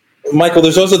 Michael,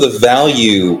 there's also the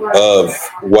value of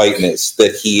whiteness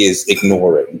that he is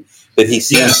ignoring. That he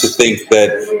seems to think that,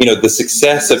 the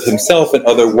success of himself and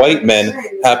other white men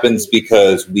happens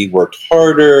because we worked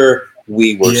harder,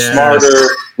 we were smarter,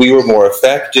 we were more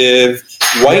effective.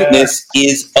 Whiteness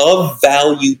is of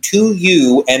value to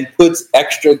you and puts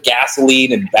extra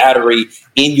gasoline and battery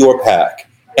in your pack.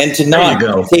 And to not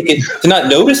take it, to not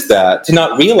notice that, to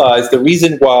not realize the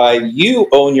reason why you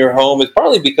own your home is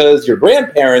partly because your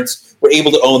grandparents were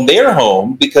able to own their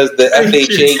home because the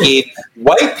FHA gave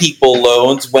white people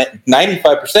loans when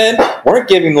 95% weren't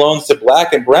giving loans to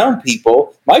Black and brown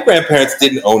people. My grandparents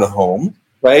didn't own a home,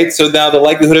 right? So now the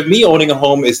likelihood of me owning a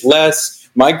home is less.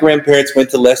 My grandparents went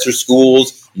to lesser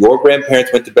schools. Your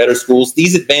grandparents went to better schools.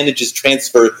 These advantages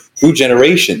transfer through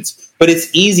generations. But it's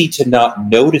easy to not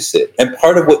notice it. And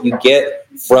part of what you get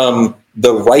from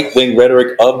the right-wing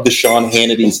rhetoric of the Sean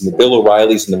Hannitys and the Bill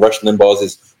O'Reillys and the Rush Limbaughs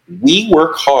is we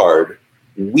work hard.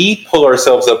 We pull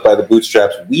ourselves up by the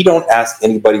bootstraps. We don't ask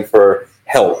anybody for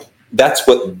help. That's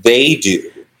what they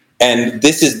do. And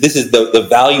this is the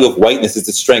value of whiteness, is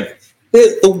the strength.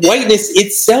 The whiteness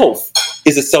itself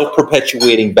is a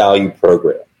self-perpetuating value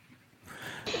program.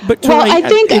 But well, I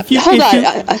think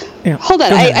hold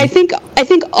on. I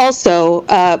think also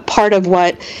part of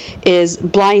what is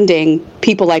blinding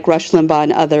people like Rush Limbaugh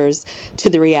and others to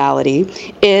the reality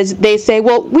is they say,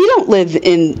 well, we don't live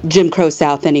in Jim Crow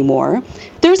South anymore.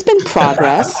 There's been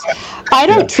progress. I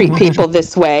don't treat people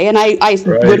this way, and I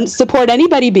wouldn't support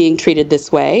anybody being treated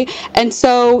this way. And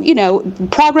so,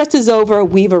 progress is over.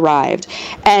 We've arrived.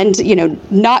 And,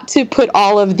 not to put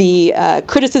all of the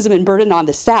criticism and burden on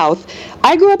the South,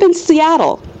 I grew up in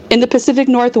Seattle, in the Pacific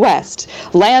Northwest,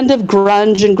 land of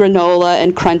grunge and granola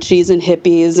and crunchies and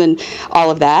hippies and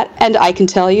all of that. And I can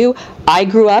tell you, I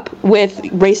grew up with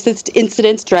racist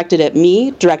incidents directed at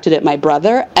me, directed at my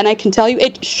brother, and I can tell you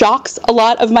it shocks a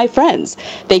lot of my friends.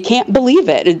 They can't believe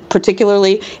it, and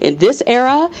particularly in this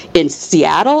era, in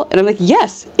Seattle. And I'm like,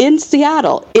 yes, in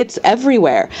Seattle, it's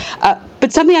everywhere.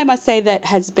 But something I must say that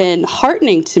has been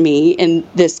heartening to me in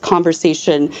this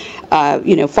conversation,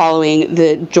 following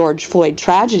the George Floyd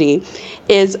tragedy,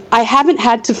 is I haven't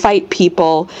had to fight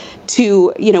people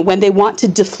to, when they want to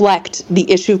deflect the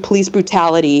issue of police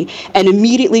brutality and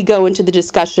immediately go into the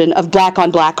discussion of Black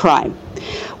on Black crime,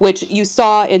 which you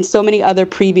saw in so many other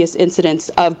previous incidents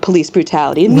of police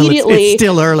brutality. Immediately, well, it's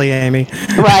still early, Amy.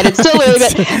 Right, it's still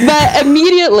early, but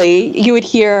immediately you would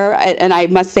hear, and I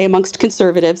must say amongst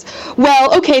conservatives,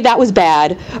 well, okay, that was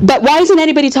bad, but why isn't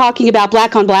anybody talking about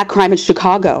Black on Black crime in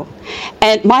Chicago?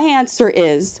 And my answer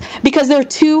is because they're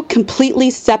two completely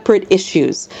separate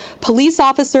issues. Police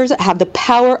officers have the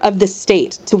power of the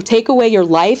state to take away your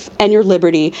life and your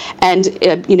liberty, and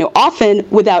often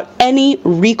without any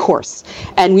recourse.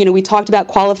 And we talked about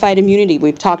qualified immunity.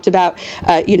 We've talked about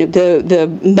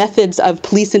the methods of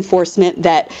police enforcement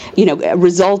that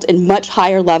result in much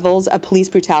higher levels of police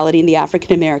brutality in the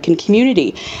African American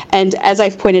community. And as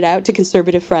I've pointed out to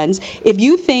conservative friends, if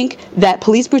you think that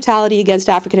police brutality against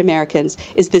African Americans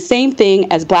is the same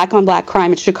thing as Black on Black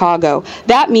crime in Chicago,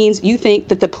 that means you think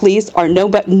that the police are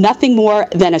nothing more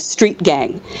than a street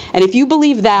gang. And if you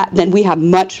believe that, then we have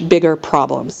much bigger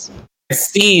problems. I've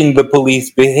seen the police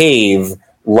behave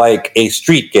like a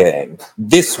street gang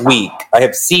this week. I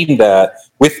have seen that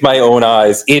with my own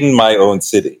eyes in my own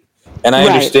city. And I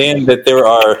understand that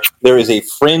there is a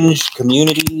fringe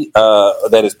community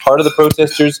that is part of the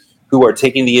protesters who are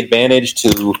taking the advantage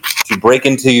to break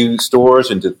into stores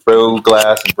and to throw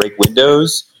glass and break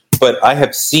windows. But I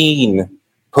have seen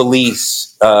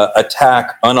police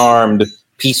attack unarmed,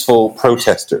 peaceful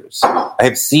protesters. I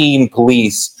have seen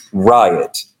police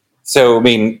riot. So, I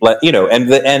mean,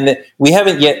 and we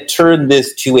haven't yet turned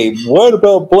this to a what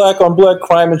about black on black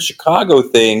crime in Chicago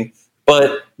thing,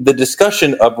 but the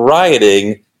discussion of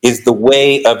rioting is the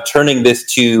way of turning this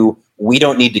to, we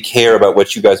don't need to care about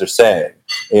what you guys are saying.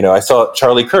 I saw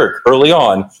Charlie Kirk early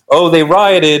on. Oh, they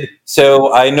rioted,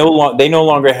 so they no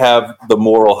longer have the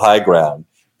moral high ground.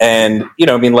 And,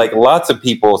 lots of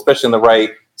people, especially on the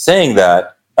right, saying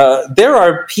that. There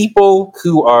are people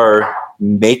who are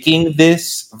making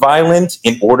this violent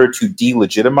in order to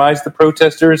delegitimize the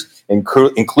protesters,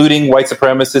 including white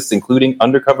supremacists, including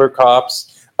undercover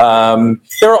cops.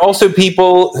 There are also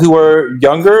people who are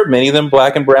younger, many of them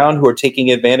black and brown, who are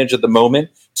taking advantage of the moment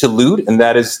to loot, and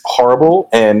that is horrible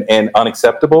and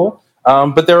unacceptable.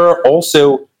 But there are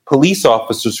also police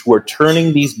officers who are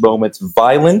turning these moments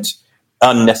violent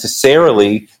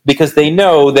unnecessarily because they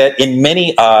know that in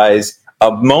many eyes, a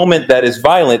moment that is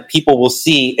violent, people will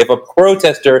see if a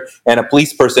protester and a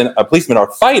policeman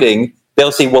are fighting,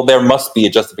 they'll say, well, there must be a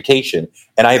justification.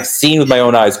 And I have seen with my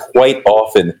own eyes quite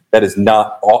often that is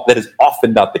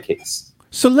often not the case.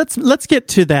 So let's get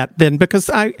to that then, because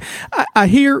I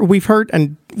hear we've heard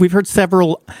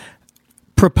several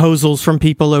proposals from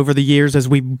people over the years as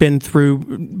we've been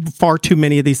through far too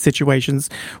many of these situations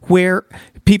where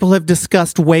people have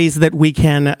discussed ways that we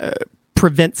can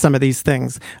prevent some of these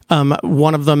things.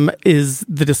 One of them is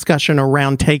the discussion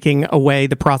around taking away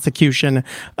the prosecution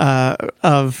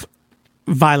of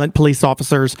violent police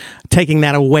officers, taking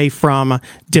that away from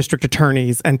district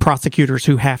attorneys and prosecutors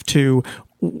who have to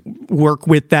work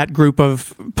with that group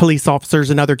of police officers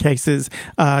in other cases,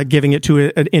 giving it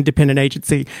to an independent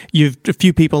agency. A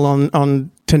few people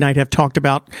on tonight have talked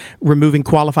about removing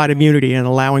qualified immunity and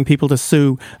allowing people to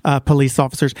sue police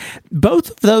officers. Both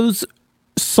of those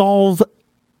solve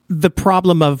the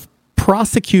problem of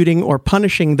prosecuting or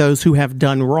punishing those who have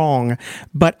done wrong,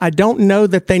 but I don't know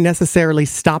that they necessarily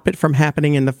stop it from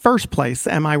happening in the first place.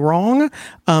 Am I wrong?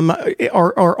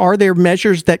 Or are there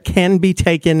measures that can be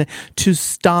taken to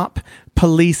stop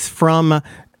police from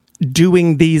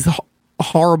doing these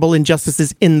horrible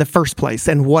injustices in the first place?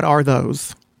 And what are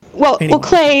those? Well,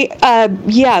 Clay,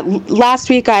 last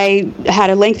week I had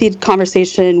a lengthy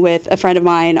conversation with a friend of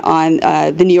mine on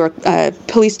the New York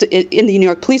in the New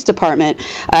York Police Department,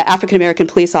 African-American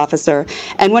police officer.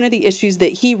 And one of the issues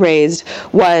that he raised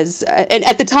was, and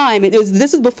at the time,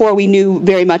 this is before we knew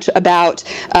very much about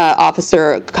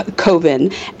Officer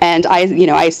Coven. And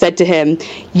I said to him,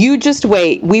 you just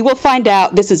wait. We will find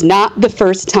out. This is not the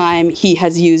first time he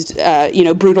has used,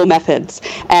 brutal methods.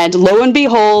 And lo and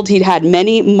behold, he'd had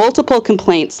multiple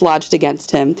complaints lodged against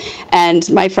him. And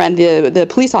my friend, the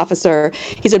police officer,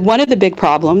 he said one of the big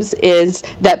problems is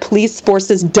that police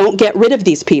forces don't get rid of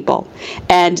these people.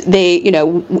 And they,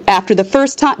 after the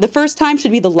first time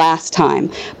should be the last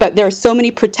time. But there are so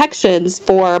many protections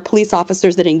for police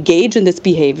officers that engage in this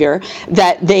behavior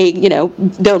that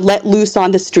they're let loose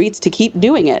on the streets to keep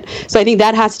doing it. So I think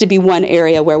that has to be one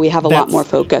area where we have a lot more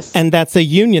focus. And that's a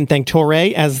union thing.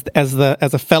 Touré, as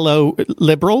a fellow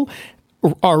liberal,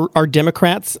 are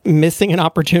Democrats missing an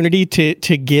opportunity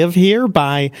to give here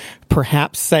by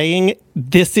perhaps saying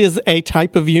this is a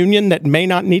type of union that may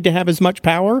not need to have as much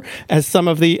power as some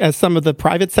of the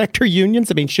private sector unions?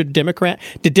 I mean, did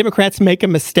Democrats make a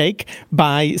mistake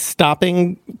by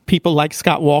stopping people like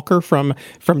Scott Walker from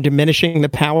diminishing the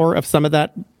power of some of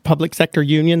that public sector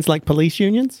unions like police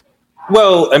unions?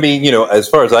 Well, I mean, as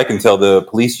far as I can tell, the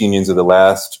police unions are the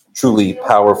last truly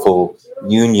powerful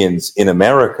unions in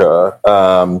America.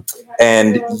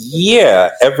 And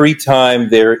every time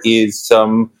there is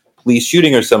some police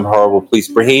shooting or some horrible police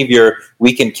behavior,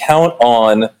 we can count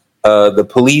on the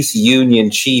police union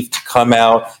chief to come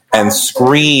out and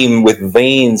scream with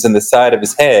veins in the side of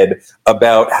his head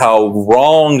about how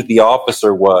wronged the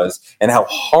officer was and how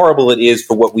horrible it is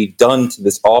for what we've done to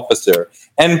this officer.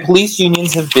 And police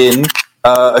unions have been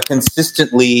a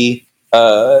consistently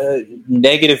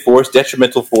negative force,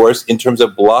 detrimental force in terms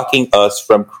of blocking us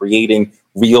from creating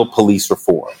real police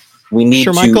reform. We need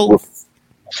to...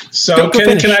 So can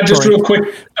I just real quick?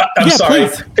 I'm sorry.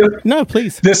 Please. No,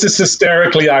 please. This is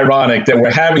hysterically ironic that we're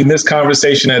having this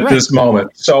conversation at this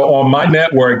moment. So on my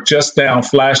network, just now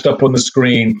flashed up on the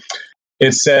screen,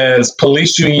 it says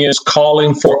police unions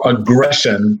calling for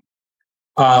aggression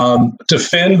to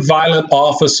defend violent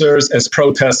officers as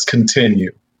protests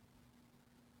continue.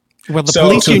 Well, the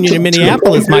police union in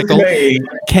Minneapolis, Michael,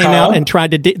 came out and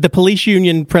tried to... the police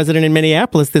union president in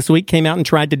Minneapolis this week came out and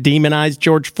tried to demonize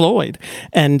George Floyd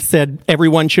and said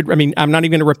everyone should... I mean, I'm not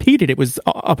even going to repeat it. It was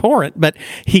abhorrent, but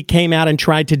he came out and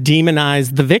tried to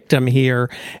demonize the victim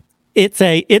here. It's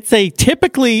a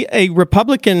typically a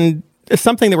Republican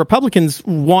something that Republicans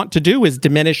want to do is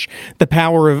diminish the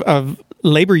power of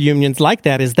labor unions like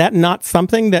that. Is that not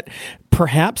something that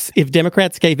perhaps if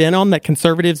Democrats gave in on, that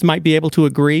conservatives might be able to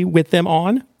agree with them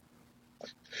on?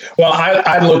 Well,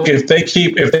 I look, if they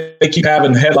keep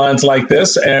having headlines like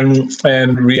this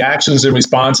and reactions and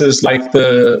responses like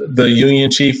the union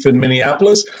chief in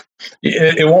Minneapolis,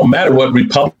 it won't matter what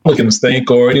Republicans think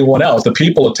or anyone else. The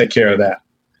people will take care of that.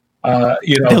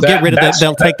 They'll get rid of that.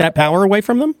 They'll take that power away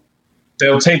from them.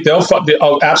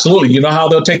 Absolutely. You know how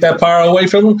they'll take that power away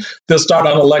from them? They'll start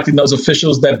on electing those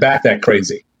officials that back that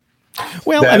crazy.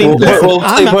 Well, I mean,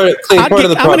 I'm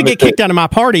going to get kicked out of my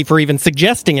party for even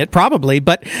suggesting it, probably.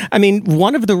 But I mean,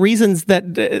 one of the reasons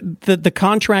that the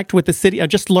contract with the city, I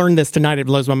just learned this tonight, it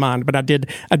blows my mind, but I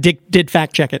did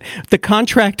fact check it. The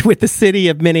contract with the city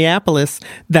of Minneapolis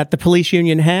that the police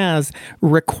union has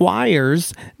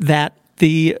requires that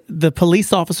the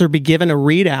police officer be given a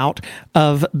readout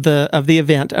of the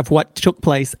event, of what took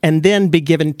place, and then be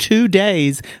given 2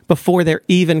 days before they're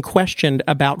even questioned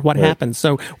about what happened.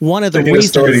 So one of the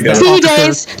reasons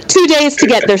that 2 days to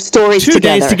get their stories together. 2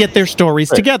 days to get their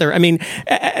stories together. I mean,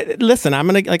 listen, I'm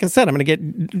gonna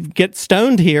get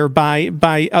stoned here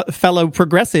by fellow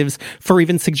progressives for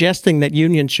even suggesting that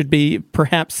unions should be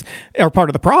perhaps are part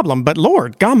of the problem. But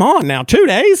Lord, come on now, 2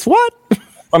 days, what?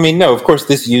 I mean, no, of course,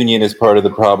 this union is part of the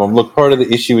problem. Look, part of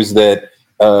the issue is that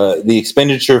the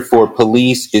expenditure for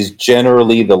police is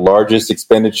generally the largest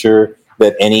expenditure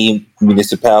that any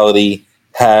municipality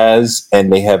has,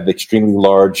 and they have extremely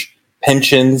large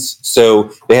pensions.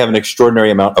 So they have an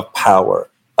extraordinary amount of power.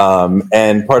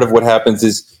 And part of what happens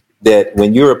is that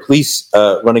when you're a police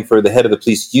running for the head of the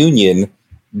police union,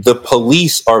 the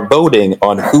police are voting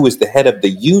on who is the head of the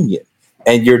union.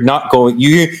 And you're not going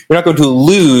to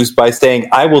lose by saying,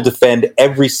 I will defend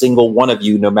every single one of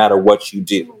you no matter what you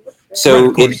do.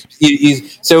 So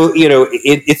it's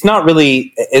not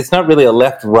really a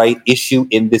left-right issue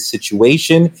in this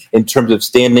situation in terms of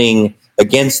standing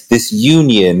against this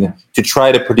union to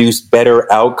try to produce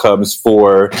better outcomes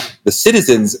for the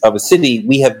citizens of a city.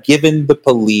 We have given the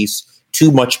police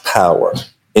too much power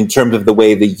in terms of the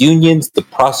way the unions, the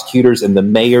prosecutors, and the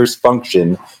mayors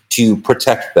function to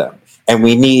protect them. And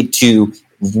we need to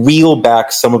reel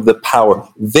back some of the power.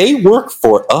 They work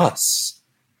for us.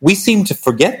 We seem to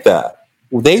forget that.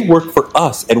 They work for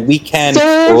us, and we can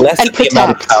lessen the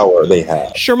amount of power they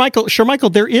have. Sure, Michael.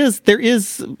 There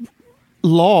is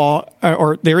law,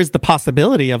 or there is the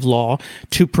possibility of law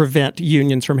to prevent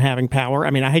unions from having power.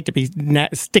 I mean, I hate to be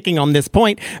sticking on this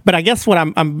point, but I guess what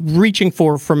I'm reaching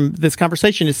for from this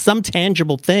conversation is some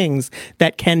tangible things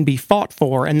that can be fought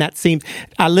for. And that seems,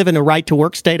 I live in a right to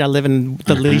work state. I live in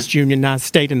the least unionized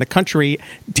state in the country.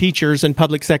 Teachers and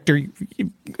public sector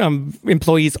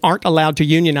employees aren't allowed to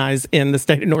unionize in the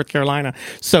state of North Carolina.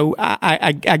 So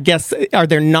I guess, are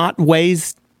there not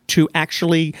ways to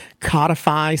actually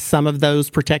codify some of those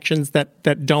protections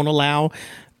that don't allow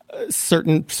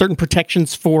certain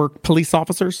protections for police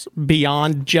officers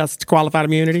beyond just qualified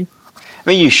immunity? I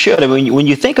mean, you should. I mean, when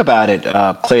you think about it,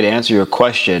 Clay, to answer your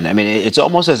question, I mean, it's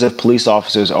almost as if police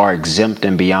officers are exempt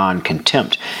and beyond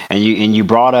contempt. And you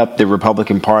brought up the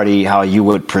Republican Party, how you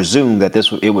would presume that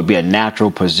it would be a natural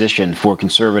position for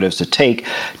conservatives to take,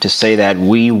 to say that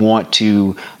we want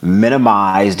to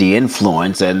minimize the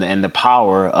influence and the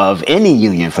power of any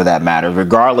union, for that matter,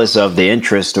 regardless of the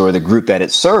interest or the group that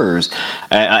it serves.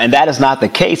 And that is not the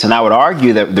case. And I would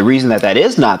argue that the reason that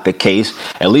is not the case,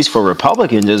 at least for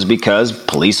Republicans, is because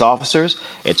police officers,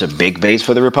 it's a big base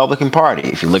for the Republican Party.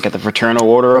 If you look at the Fraternal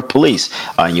Order of Police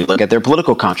and you look at their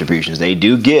political contributions, they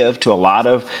do give to a lot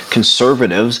of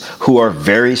conservatives who are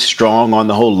very strong on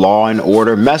the whole law and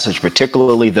order message,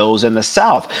 particularly those in the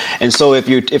South. And so if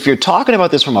you're talking about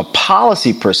this from a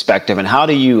policy perspective and how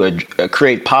do you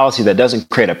create policy that doesn't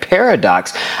create a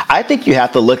paradox, I think you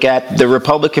have to look at the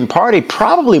Republican Party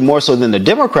probably more so than the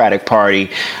Democratic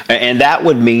Party. And that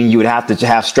would mean you would have to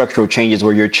have structural changes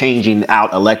where you're changing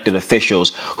out elected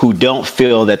officials who don't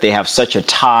feel that they have such a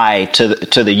tie to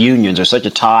the unions or such a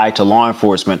tie to law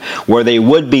enforcement, where they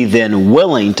would be then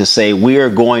willing to say, we are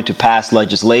going to pass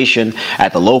legislation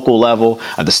at the local level,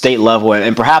 at the state level,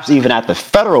 and perhaps even at the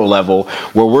federal level,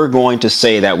 where we're going to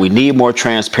say that we need more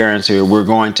transparency, we're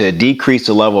going to decrease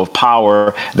the level of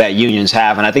power that unions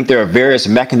have. And I think there are various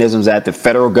mechanisms that the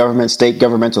federal government, state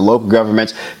governments, or local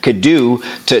governments could do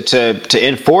to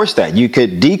enforce that. You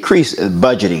could decrease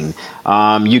budgeting.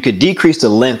 You could decrease the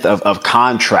length of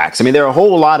contracts. I mean, there are a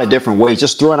whole lot of different ways,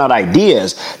 just throwing out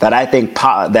ideas that I think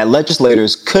that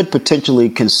legislators could potentially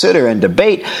consider and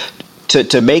debate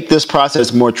to make this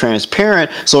process more transparent.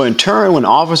 So in turn, when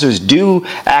officers do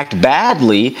act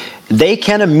badly, they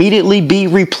can immediately be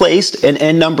replaced.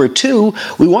 And number two,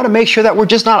 we want to make sure that we're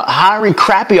just not hiring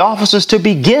crappy officers to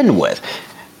begin with.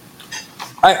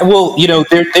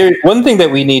 One thing that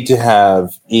we need to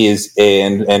have is,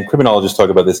 and criminologists talk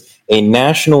about this, a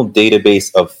national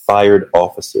database of fired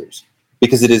officers.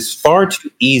 Because it is far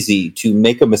too easy to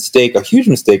make a mistake, a huge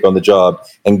mistake on the job,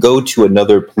 and go to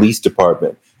another police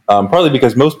department. Partly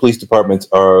because most police departments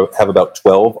have about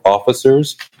 12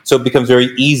 officers, so it becomes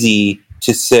very easy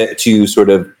to say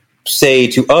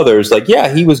to others, like,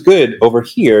 yeah, he was good over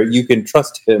here, you can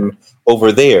trust him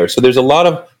over there. So there's a lot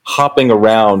of hopping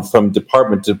around from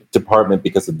department to department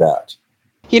because of that.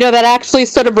 That actually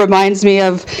sort of reminds me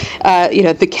of,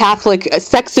 the Catholic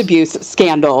sex abuse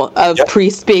scandal of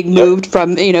priests being moved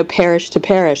from, parish to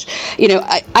parish.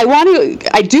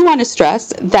 I do want to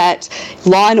stress that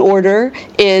law and order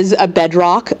is a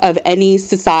bedrock of any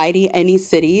society, any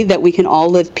city, that we can all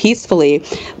live peacefully.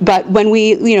 But when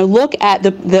we, look at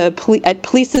at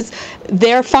police's,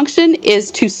 their function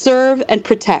is to serve and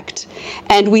protect,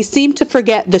 and we seem to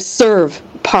forget the serve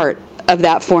part of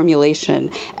that formulation.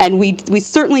 And we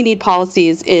certainly need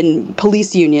policies in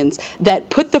police unions that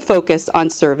put the focus on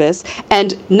service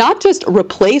and not just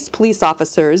replace police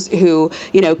officers who,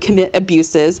 commit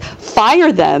abuses,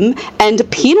 fire them and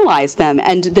penalize them.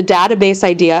 And the database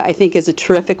idea, I think, is a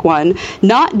terrific one,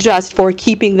 not just for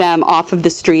keeping them off of the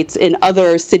streets in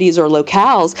other cities or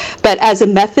locales, but as a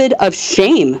method of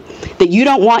shame, that you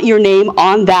don't want your name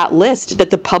on that list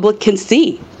that the public can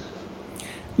see.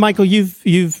 Michael,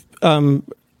 you've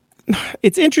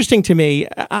it's interesting to me.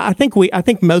 I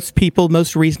think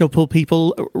most reasonable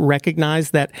people recognize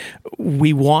that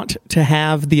we want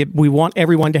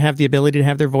everyone to have the ability to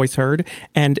have their voice heard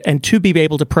and to be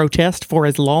able to protest for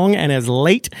as long and as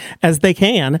late as they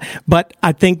can. But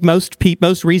I think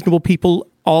most reasonable people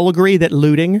all agree that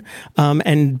looting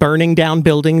and burning down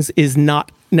buildings is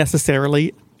not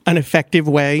necessarily an effective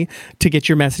way to get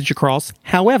your message across.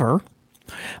 However,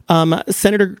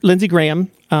 Senator Lindsey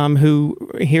Graham, who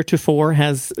heretofore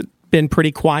has been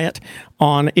pretty quiet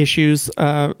on issues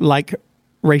like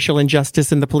racial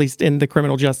injustice in the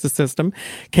criminal justice system,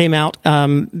 came out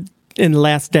in the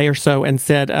last day or so and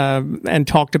said and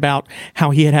talked about how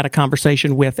he had a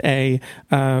conversation with a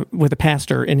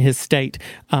pastor in his state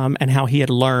and how he had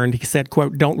learned. He said,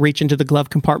 quote, "Don't reach into the glove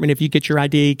compartment if you get your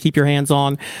ID. Keep your hands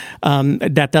on.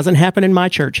 That doesn't happen in my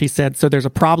church," he said. "So there's a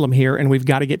problem here, and we've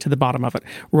got to get to the bottom of it."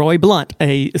 Roy Blunt,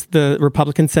 the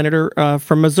Republican senator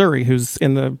from Missouri, who's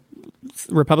in the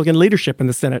Republican leadership in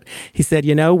the Senate, he said,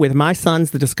 with my sons,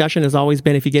 the discussion has always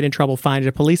been, if you get in trouble, find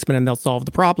a policeman and they'll solve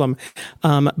the problem.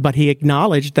 But he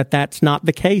acknowledged that that's not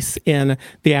the case in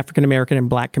the African American and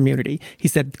Black community. He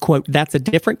said, quote, "That's a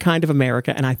different kind of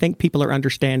America, and I think people are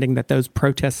understanding that those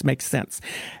protests make sense."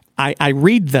 I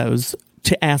read those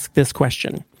to ask this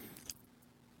question.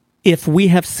 If we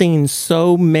have seen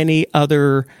so many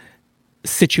other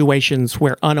situations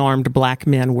where unarmed Black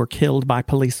men were killed by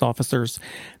police officers,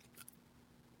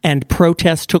 and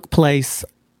protests took place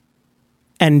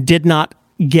and did not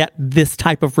get this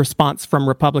type of response from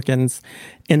Republicans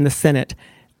in the Senate,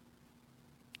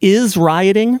 is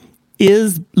rioting,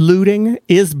 is looting,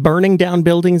 is burning down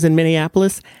buildings in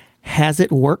Minneapolis, has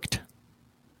it worked?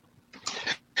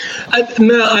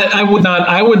 I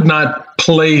would not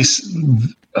place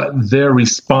their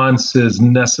responses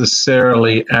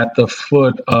necessarily at the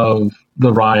foot of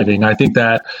the rioting. I think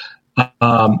that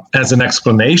as an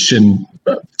explanation,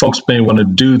 folks may want to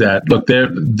do that. Look,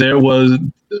 there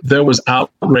was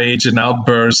outrage and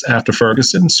outbursts after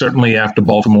Ferguson, certainly after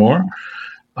Baltimore.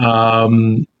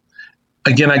 Again,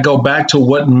 I go back to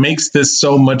what makes this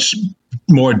so much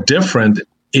more different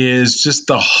is just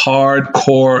the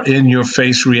hardcore,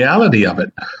 in-your-face reality of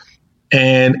it.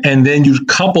 And then you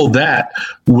couple that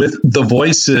with the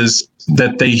voices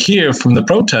that they hear from the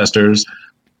protesters.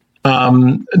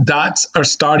 Dots are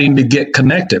starting to get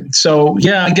connected. So,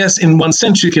 yeah, I guess in one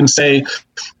sense you can say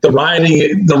the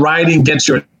rioting gets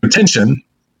your attention.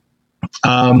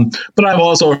 But I've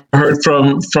also heard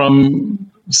from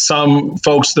some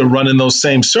folks that run in those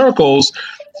same circles,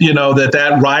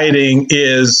 that rioting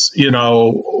is,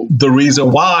 the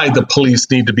reason why the police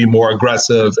need to be more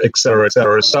aggressive, et cetera, et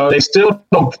cetera. So they still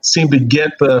don't seem to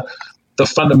get the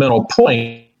fundamental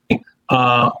point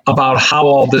about how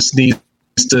all this needs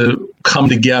to come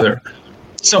together.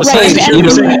 So right.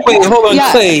 Wait, hold on,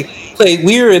 yeah. Clay,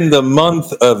 we're in the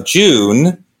month of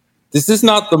June. This is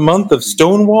not the month of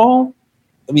Stonewall.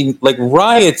 I mean,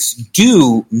 riots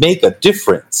do make a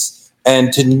difference.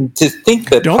 And to think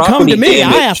that don't come to me.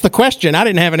 I asked the question. I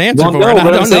didn't have an answer for it.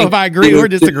 I don't know if I agree or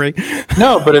disagree.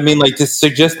 No, but I mean, like, to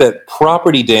suggest that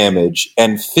property damage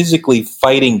and physically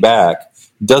fighting back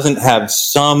doesn't have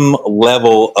some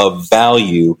level of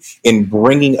value in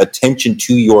bringing attention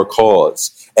to your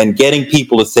cause and getting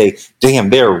people to say, damn,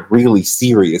 they're really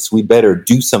serious. We better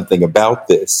do something about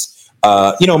this.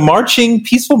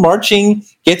 Peaceful marching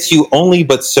gets you only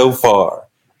but so far.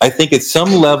 I think at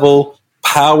some level,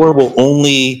 power will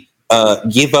only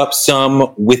give up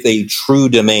some with a true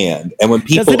demand. And when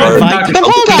people does it invite the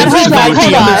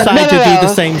other side to do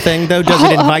the same thing, though? Does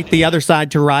it invite the other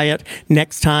side to riot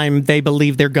next time they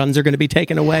believe their guns are going to be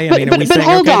taken away? I mean, are we saying,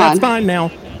 okay, that's fine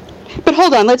now? But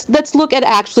hold on, let's look at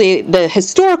actually the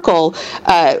historical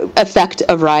effect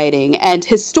of rioting. And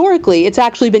historically, it's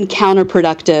actually been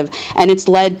counterproductive, and it's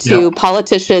led to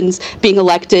politicians being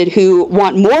elected who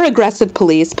want more aggressive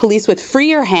police with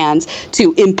freer hands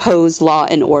to impose law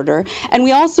and order. And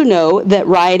we also know that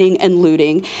rioting and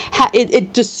looting,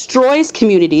 it destroys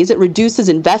communities, it reduces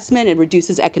investment, it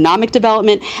reduces economic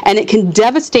development, and it can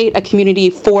devastate a community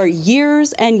for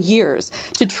years and years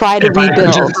to try to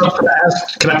rebuild.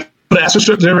 Can I ask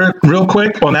you real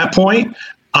quick on that point?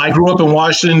 I grew up in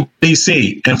Washington,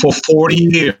 D.C., and for 40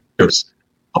 years,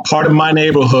 a part of my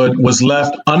neighborhood was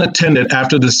left unattended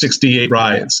after the 68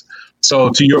 riots. So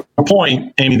to your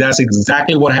point, Amy, that's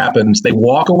exactly what happens. They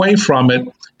walk away from it,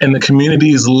 and the community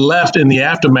is left in the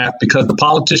aftermath because the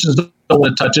politicians don't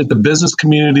want to touch it. The business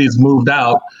community is moved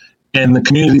out, and the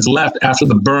community is left after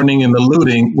the burning and the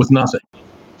looting with nothing.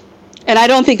 And I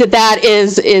don't think that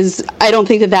is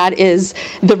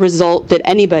the result that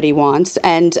anybody wants.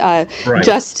 And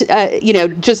just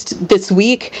this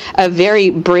week, a very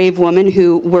brave woman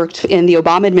who worked in the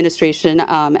Obama administration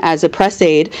as a press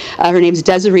aide. Her name's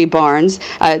Desiree Barnes.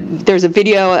 There's a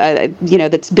video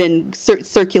that's been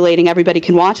circulating. Everybody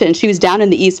can watch it. And she was down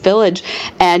in the East Village,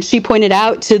 and she pointed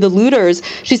out to the looters.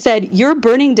 She said, "You're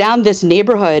burning down this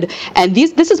neighborhood, and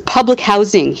this is public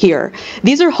housing here.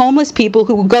 These are homeless people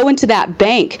who go into that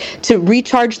bank to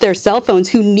recharge their cell phones,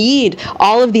 who need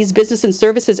all of these business and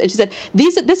services." And she said,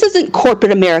 this isn't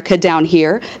corporate America down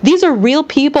here. These are real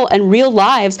people and real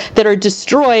lives that are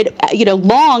destroyed,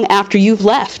 long after you've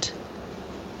left.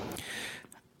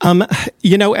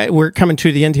 We're coming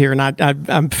to the end here, and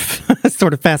I'm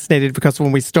sort of fascinated because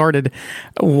when we started,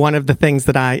 one of the things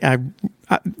that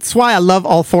it's why I love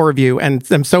all four of you, and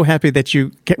I'm so happy that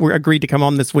you agreed to come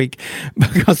on this week,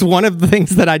 because one of the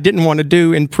things that I didn't want to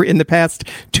do in the past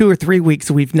 2 or 3 weeks,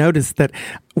 we've noticed that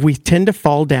we tend to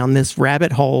fall down this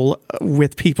rabbit hole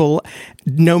with people,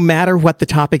 no matter what the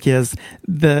topic is.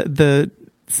 The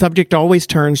subject always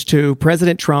turns to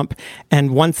President Trump,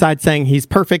 and one side saying he's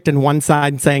perfect and one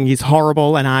side saying he's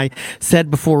horrible. And I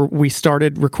said before we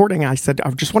started recording, I said, I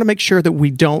just want to make sure that we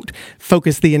don't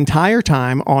focus the entire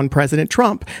time on President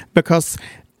Trump, because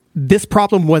this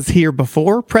problem was here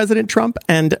before President Trump,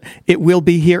 and it will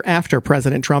be here after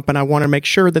President Trump. And I want to make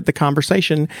sure that the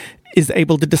conversation is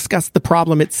able to discuss the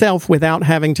problem itself without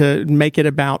having to make it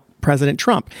about President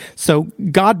Trump. So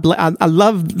God bless. I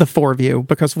love the four of you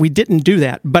because we didn't do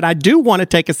that, but I do want to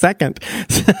take a second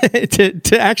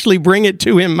to actually bring it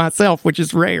to him myself, which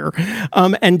is rare.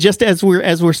 And just as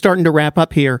we're starting to wrap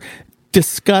up here,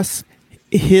 discuss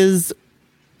his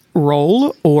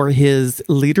role or his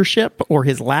leadership or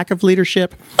his lack of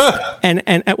leadership. And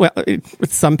well,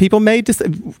 some people may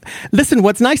listen.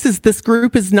 What's nice is this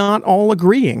group is not all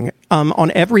agreeing on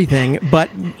everything, but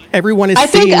everyone is. I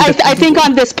think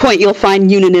on this point you'll find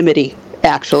unanimity.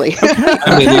 Actually,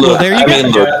 well, there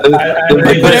you go.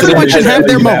 But everyone should have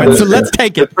their moment, so let's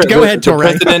take it. Go ahead,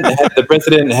 Touré. The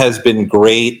president has been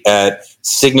great at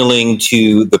signaling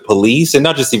to the police, and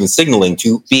not just even signaling,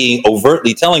 to being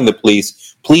overtly telling the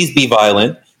police, please be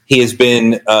violent. He has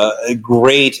been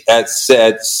great at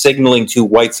signaling to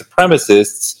white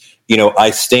supremacists,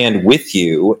 I stand with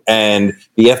you. And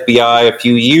the FBI a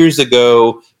few years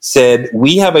ago said,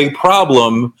 we have a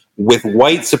problem with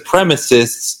white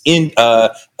supremacists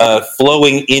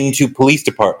flowing into police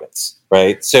departments,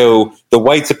 right? So the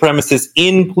white supremacists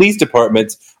in police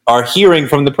departments are hearing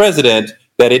from the president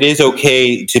that it is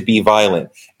okay to be violent.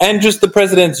 And just the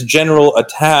president's general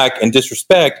attack and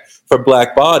disrespect for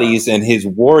black bodies and his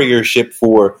warriorship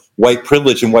for white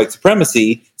privilege and white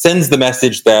supremacy sends the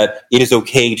message that it is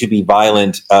okay to be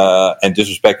violent and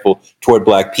disrespectful toward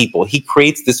black people. He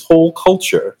creates this whole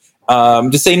culture.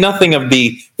 To say nothing of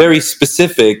the very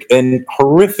specific and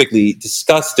horrifically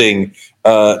disgusting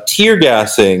tear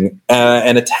gassing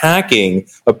and attacking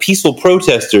of peaceful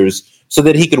protesters so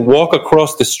that he could walk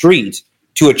across the street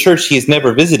to a church he has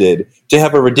never visited to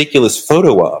have a ridiculous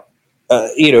photo op.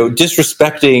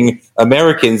 disrespecting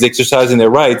Americans exercising their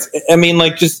rights. I mean,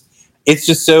 like, it's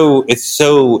so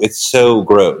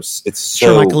gross. It's so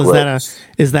sure, Michael, gross.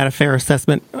 Is that a fair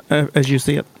assessment as you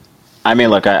see it? I mean,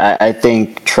 look, I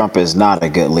think Trump is not a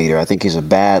good leader. I think he's a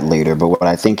bad leader. But what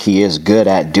I think he is good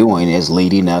at doing is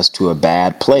leading us to a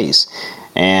bad place.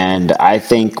 And I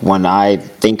think when I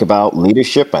think about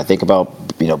leadership, I think about,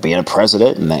 being a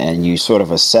president, and you sort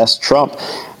of assess Trump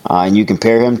and you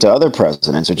compare him to other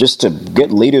presidents or just to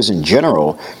good leaders in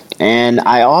general. And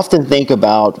I often think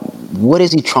about what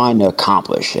is he trying to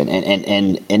accomplish? And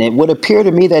it would appear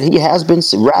to me that he has been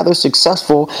rather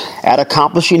successful at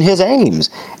accomplishing his aims.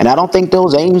 And I don't think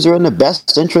those aims are in the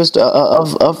best interest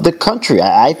of the country.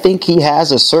 I think he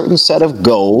has a certain set of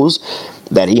goals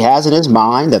that he has in his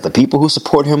mind that the people who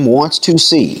support him wants to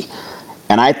see.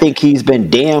 And I think he's been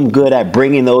damn good at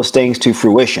bringing those things to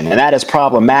fruition. And that is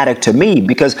problematic to me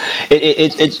because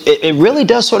it really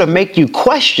does sort of make you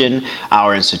question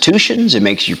our institutions. It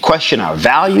makes you question our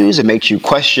values. It makes you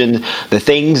question the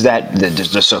things that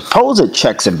the supposed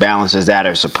checks and balances that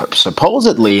are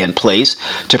supposedly in place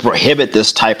to prohibit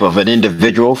this type of an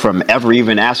individual from ever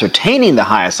even ascertaining the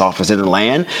highest office in the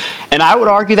land. And I would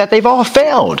argue that they've all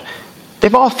failed.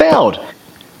 They've all failed.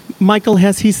 Michael,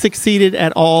 has he succeeded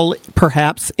at all,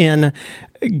 perhaps, in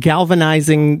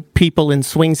galvanizing people in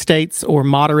swing states or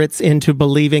moderates into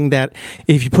believing that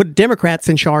if you put Democrats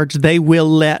in charge, they will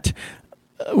let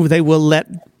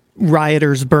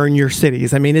rioters burn your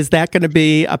cities? I mean, is that going to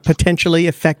be a potentially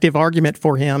effective argument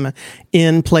for him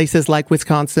in places like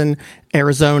Wisconsin,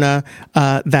 Arizona,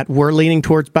 that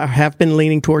have been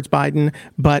leaning towards Biden,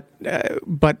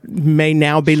 but may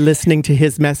now be listening to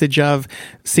his message of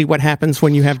see what happens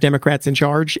when you have Democrats in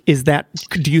charge?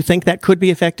 Do you think that could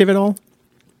be effective at all?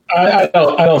 I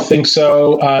don't think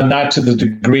so. Not to the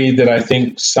degree that I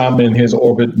think some in his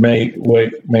orbit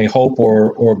may hope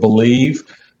or believe.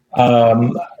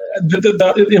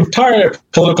 The entire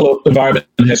political environment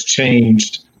has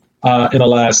changed in the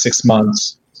last 6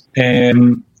 months,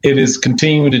 and it is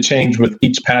continuing to change with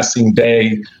each passing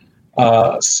day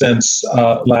since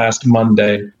last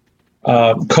Monday.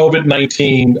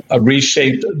 COVID-19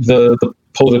 reshaped the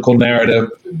political narrative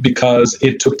because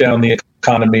it took down the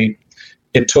economy,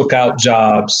 it took out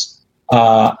jobs,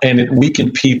 and it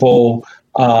weakened people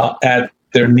to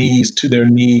their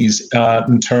knees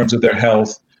in terms of their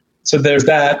health. So there's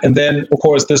that. And then, of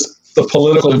course, the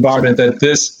political environment that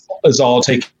this is all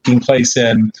taking place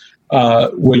in,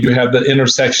 where you have the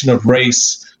intersection of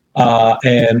race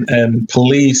and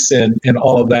police and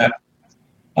all of that.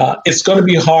 It's going to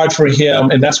be hard for him.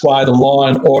 And that's why the law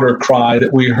and order cry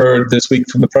that we heard this week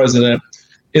from the president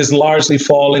is largely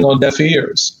falling on deaf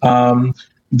ears.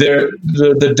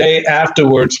 The day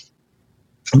afterwards,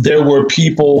 there were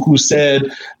people who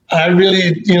said, I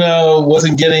really,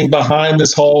 wasn't getting behind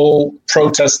this whole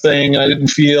protest thing. I didn't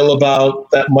feel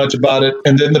that much about it.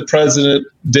 And then the president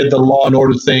did the law and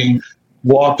order thing,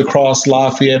 walked across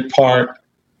Lafayette Park,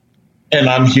 and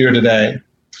I'm here today.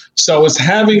 So it's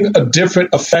having a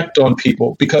different effect on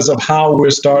people because of how we're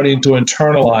starting to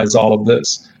internalize all of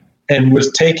this. And we're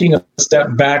taking a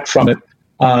step back from it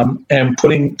and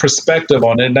putting perspective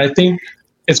on it. And I think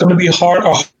it's going to be a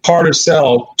harder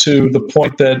sell to the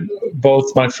point that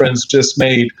both my friends just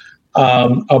made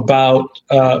about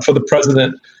for the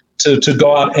president to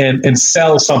go out and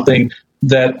sell something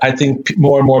that I think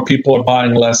more and more people are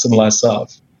buying less and less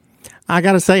of. I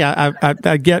got to say,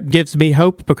 gives me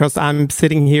hope because I'm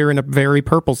sitting here in a very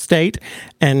purple state,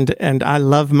 and I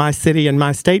love my city and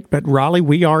my state. But Raleigh,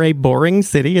 we are a boring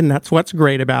city, and that's what's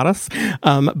great about us.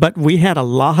 But we had a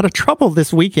lot of trouble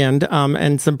this weekend,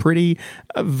 and some pretty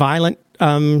violent.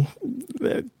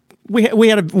 We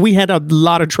had a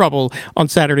lot of trouble on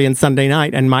Saturday and Sunday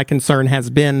night, and my concern has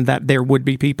been that there would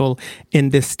be people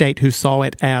in this state who saw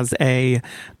it as a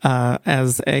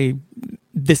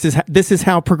this is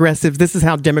how progressive, this is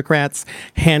how Democrats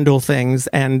handle things,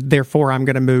 and therefore I'm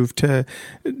going to move to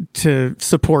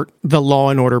support the law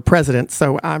and order president.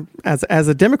 So as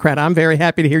a Democrat, I'm very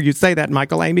happy to hear you say that,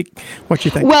 Michael. Amy, what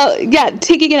you think? Well, yeah,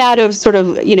 taking it out of sort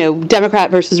of,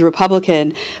 Democrat versus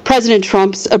Republican, President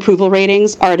Trump's approval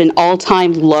ratings are at an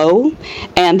all-time low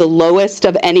and the lowest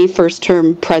of any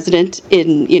first-term president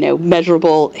in,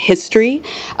 measurable history.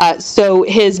 So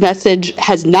his message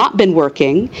has not been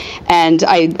working, and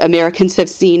And Americans have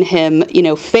seen him,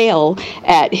 fail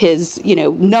at his,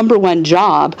 number one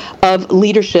job of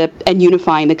leadership and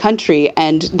unifying the country.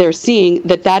 And they're seeing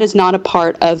that that is not a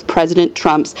part of President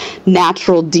Trump's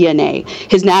natural DNA.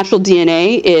 His natural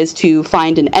DNA is to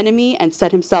find an enemy and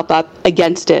set himself up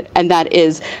against it. And that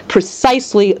is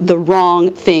precisely the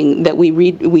wrong thing that we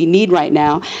need right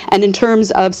now. And in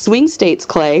terms of swing states,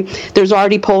 Clay, there's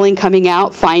already polling coming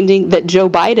out finding that Joe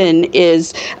Biden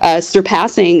is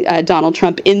surpassing Donald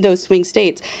Trump in those swing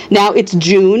states. Now it's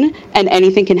June and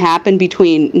anything can happen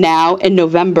between now and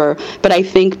November. But I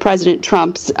think President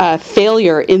Trump's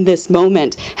failure in this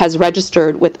moment has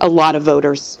registered with a lot of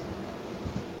voters.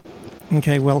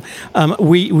 Okay, well,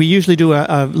 we usually do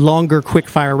a longer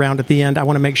quick-fire round at the end. I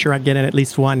want to make sure I get in at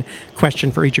least one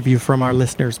question for each of you from our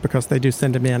listeners because they do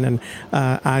send them in, and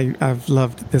I've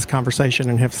loved this conversation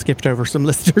and have skipped over some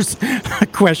listeners'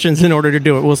 questions in order to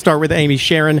do it. We'll start with Amy.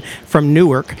 Sharon from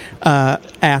Newark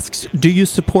asks, do you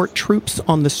support troops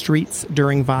on the streets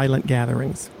during violent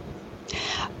gatherings?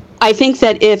 I think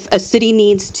that if a city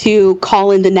needs to call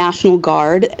in the National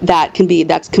Guard,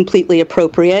 that's completely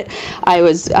appropriate. I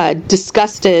was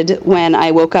disgusted when I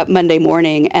woke up Monday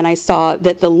morning and I saw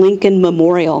that the Lincoln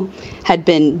Memorial had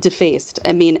been defaced.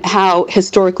 I mean, how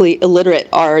historically illiterate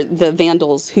are the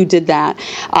vandals who did that?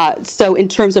 So in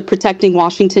terms of protecting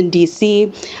Washington,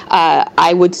 D.C.,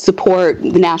 I would support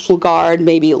the National Guard,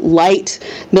 maybe light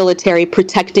military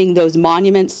protecting those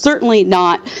monuments, certainly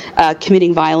not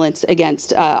committing violence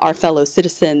against our fellow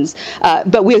citizens.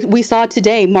 But we saw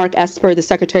today Mark Esper, the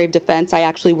Secretary of Defense. I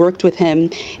actually worked with him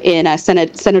in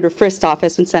Senator Frist's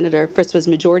office when Senator Frist was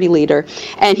Majority Leader.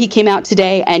 And he came out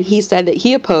today and he said that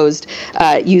he opposed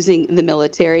using the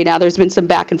military. Now, there's been some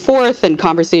back and forth and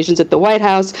conversations at the White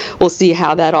House. We'll see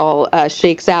how that all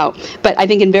shakes out. But I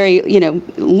think in very,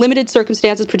 limited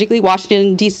circumstances, particularly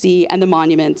Washington, D.C. and the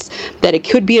monuments, that it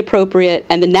could be appropriate.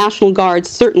 And the National Guard,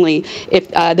 certainly, if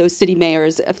those city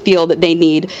mayors feel that they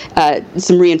need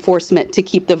some reinforcement to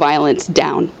keep the violence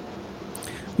down.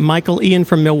 Michael Ian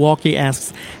from Milwaukee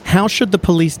asks, how should the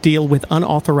police deal with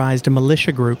unauthorized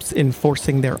militia groups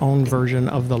enforcing their own version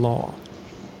of the law?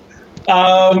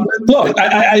 Look,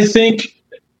 I think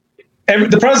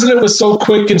the president was so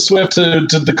quick and swift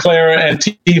to declare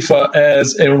Antifa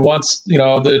and once,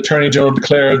 the attorney general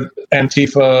declared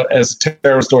Antifa as a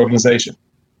terrorist organization.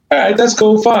 All right, that's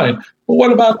cool, fine. But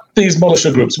what about these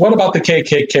militia groups? What about the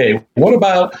KKK? What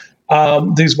about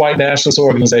these white nationalist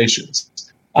organizations?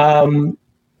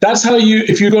 That's how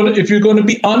if you're going to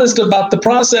be honest about the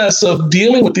process of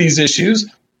dealing with these issues,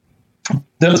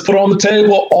 then let's put on the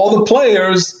table all the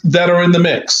players that are in the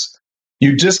mix.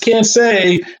 You just can't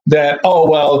say that, oh,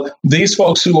 well, these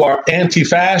folks who are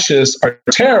anti-fascists are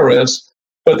terrorists,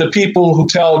 but the people who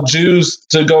tell Jews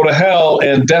to go to hell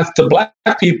and death to black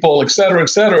people, et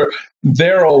cetera,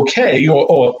 they're okay.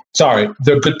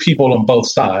 They're good people on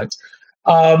both sides.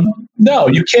 No,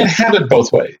 you can't have it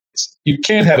both ways. You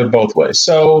can't have it both ways.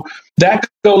 So that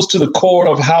goes to the core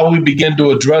of how we begin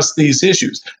to address these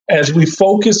issues. As we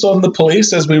focus on the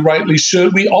police, as we rightly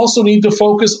should, we also need to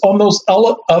focus on those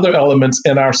other elements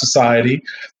in our society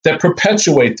that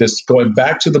perpetuate this, going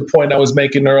back to the point I was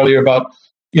making earlier about,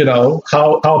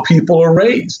 how people are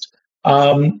raised.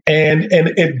 And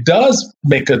it does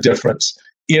make a difference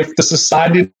if the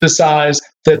society decides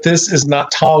that this is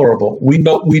not tolerable. We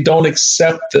don't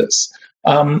accept this.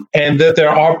 And that there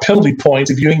are penalty points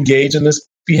if you engage in this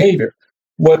behavior.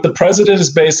 What the president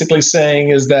is basically saying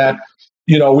is that,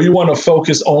 we want to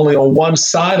focus only on one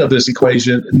side of this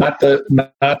equation, not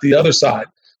the other side.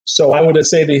 So I would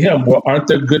say to him, well, aren't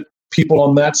there good people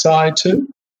on that side too?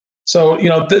 So,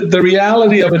 the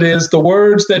reality of it is the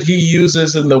words that he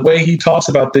uses and the way he talks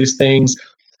about these things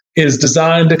is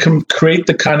designed to create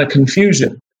the kind of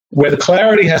confusion where the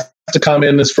clarity has to come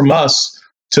in is from us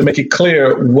to make it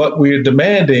clear what we're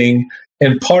demanding.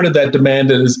 And part of that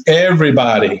demand is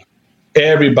everybody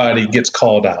gets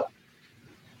called out.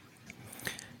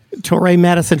 Torrey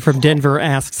Madison from Denver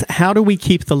asks, how do we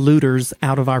keep the looters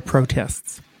out of our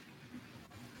protests?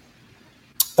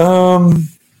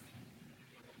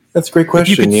 That's a great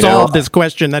question. If you could solve this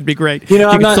question, that'd be great. You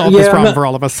could solve this problem for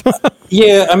all of us.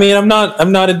 Yeah, I mean, I'm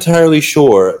not entirely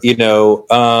sure.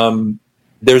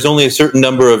 There's only a certain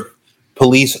number of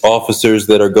police officers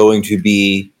that are going to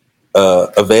be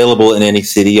available in any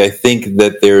city. I think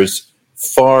that there's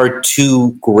far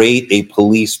too great a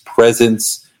police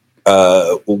presence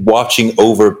watching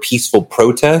over peaceful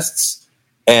protests,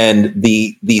 and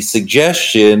the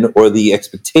suggestion or the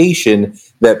expectation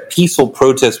that peaceful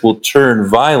protests will turn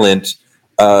violent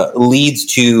leads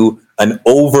to an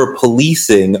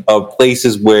over-policing of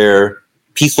places where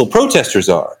peaceful protesters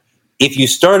are. if you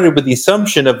started with the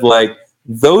assumption of like,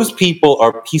 those people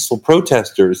are peaceful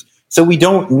protesters, so we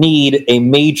don't need a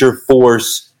major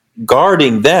force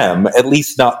guarding them, at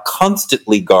least not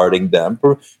constantly guarding them.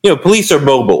 Police are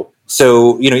mobile.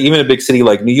 So, even a big city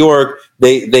like New York,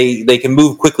 they can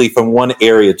move quickly from one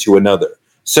area to another.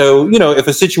 So, if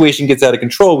a situation gets out of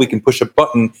control, we can push a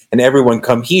button and everyone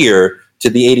come here to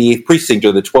the 88th precinct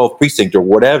or the 12th precinct or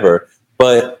whatever.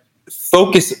 But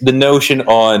focus the notion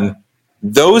on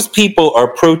those people are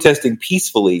protesting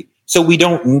peacefully. So we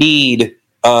don't need,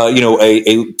 a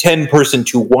 10-person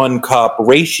to 1 cop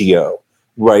ratio,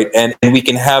 right? And we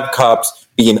can have cops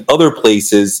be in other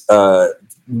places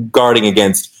guarding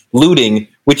against looting,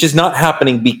 which is not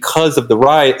happening because of the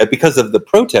riot, because of the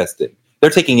protesting. They're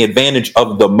taking advantage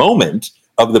of the moment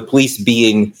of the police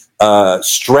being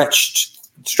stretched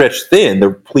thin,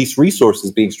 the police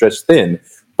resources being stretched thin.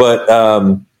 But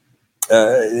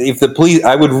if the police,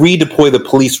 I would redeploy the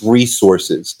police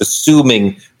resources,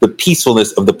 assuming the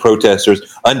peacefulness of the protesters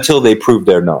until they prove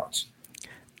they're not.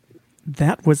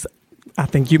 That was, I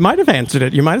think you might have answered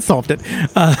it. You might have solved it.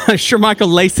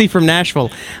 Shermichael Lacey from Nashville.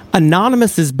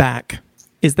 Anonymous is back.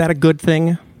 Is that a good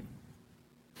thing?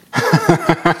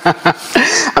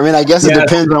 I mean, I guess it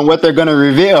depends on what they're going to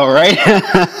reveal, right?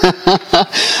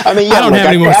 I mean, I don't have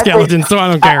any more skeletons, so I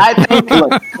don't care. I think,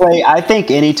 look, Clay, I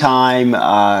think anytime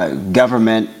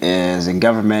government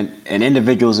and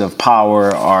individuals of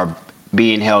power are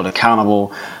being held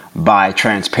accountable by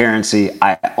transparency,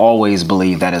 I always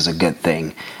believe that is a good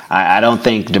thing. I don't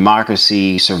think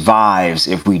democracy survives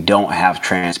if we don't have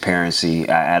transparency.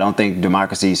 I don't think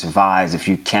democracy survives if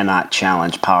you cannot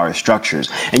challenge power structures.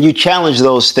 And you challenge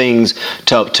those things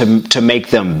to make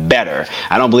them better.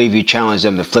 I don't believe you challenge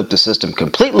them to flip the system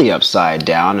completely upside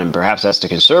down, and perhaps that's the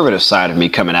conservative side of me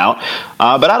coming out.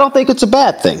 But I don't think it's a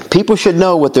bad thing. People should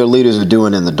know what their leaders are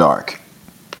doing in the dark.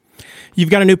 You've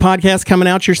got a new podcast coming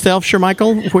out yourself,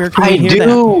 Shermichael. Where can we hear that?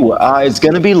 I do. It's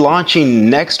going to be launching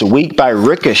next week by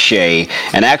Ricochet.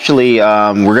 And actually,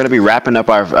 we're going to be wrapping up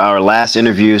our last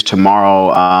interviews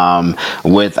tomorrow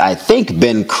with, I think,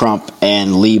 Ben Crump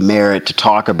and Lee Merritt to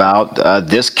talk about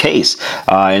this case.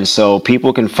 And so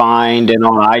people can find it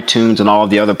on iTunes and all of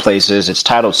the other places. It's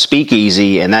titled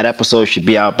Speakeasy, and that episode should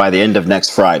be out by the end of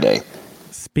next Friday.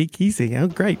 Speakeasy. Oh,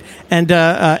 great. And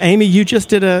Amy, you just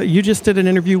did an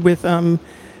interview with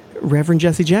Reverend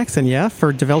Jesse Jackson, yeah,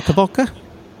 for Die Welt Polka?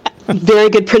 Very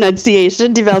good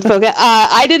pronunciation, Die Welt Polka.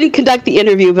 I didn't conduct the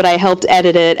interview, but I helped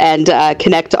edit it and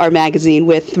connect our magazine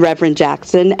with Reverend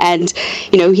Jackson. And,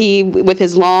 he, with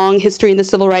his long history in the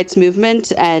civil rights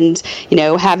movement and,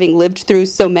 having lived through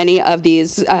so many of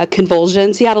these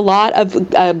convulsions, he had a lot of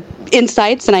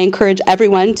insights, and I encourage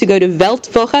everyone to go to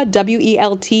Weltwoche,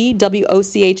 WELTWOCHE.ch.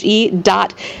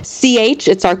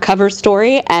 It's our cover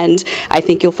story, and I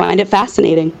think you'll find it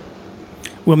fascinating.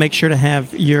 We'll make sure to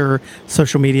have your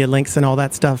social media links and all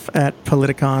that stuff at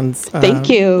Politicon's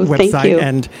website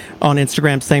and on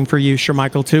Instagram. Same for you,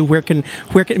 Shermichael, too. Where can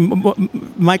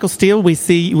Michael Steele? We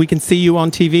can see you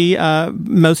on TV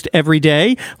most every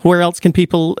day. Where else can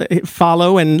people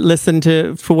follow and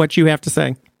listen for what you have to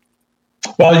say?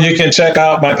 Well, you can check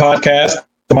out my podcast,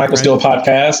 the Michael Steele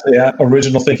Podcast. Yeah,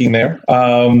 original thinking there.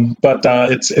 But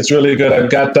it's really good.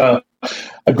 I've got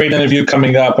a great interview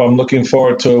coming up. I'm looking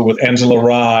forward to it with Angela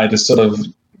Rye to sort of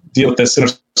deal with this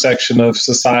intersection of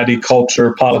society,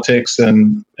 culture, politics,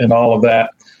 and all of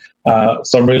that.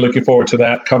 So I'm really looking forward to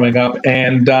that coming up.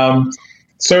 And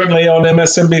certainly on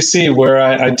MSNBC, where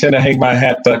I tend to hang my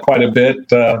hat quite a bit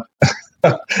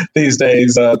these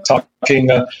days, talking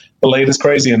the latest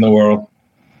crazy in the world.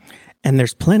 And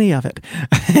there's plenty of it.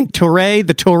 And Touré,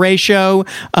 the Touré Show,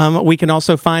 we can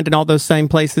also find in all those same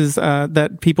places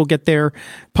that people get their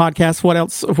podcasts. What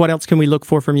else can we look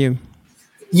for from you?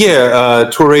 Yeah,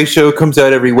 Touré Show comes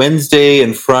out every Wednesday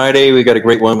and Friday. We got a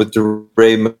great one with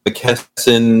DeRay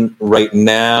McKesson right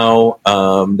now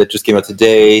that just came out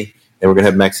today. And we're going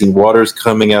to have Maxine Waters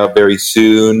coming out very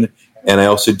soon. And I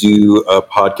also do a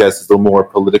podcast that's a little more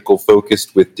political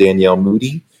focused with Danielle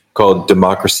Moody called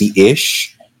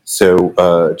Democracy-ish. So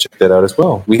check that out as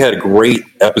well. We had a great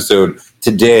episode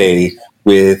today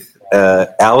with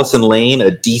Allison Lane,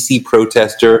 a DC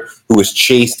protester who was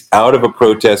chased out of a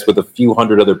protest with a few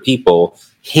hundred other people,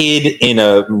 hid in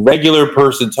a regular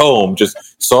person's home, just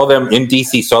saw them in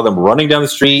DC, saw them running down the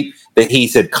street. That he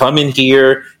said, come in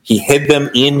here. He hid them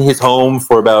in his home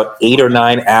for about 8 or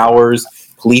 9 hours.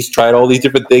 Police tried all these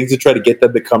different things to try to get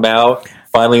them to come out.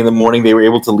 Finally, in the morning, they were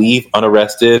able to leave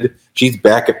unarrested. She's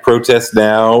back at protest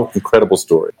now. Incredible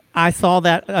story. I saw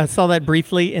that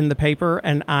briefly in the paper,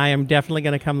 and I am definitely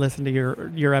going to come listen to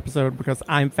your episode because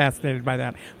I'm fascinated by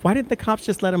that. Why didn't the cops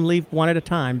just let them leave one at a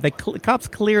time? The cops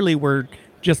clearly were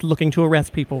just looking to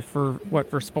arrest people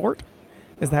for sport.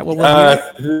 Is that what we're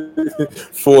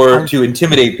to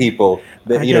intimidate people?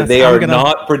 They're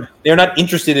not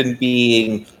interested in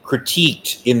being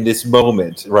critiqued in this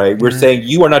moment, right? We're saying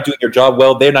you are not doing your job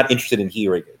well. They're not interested in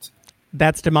hearing it.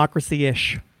 That's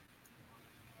democracy-ish.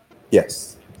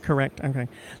 Yes. Correct. Okay.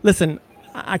 Listen,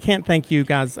 I can't thank you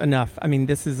guys enough. I mean,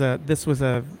 this was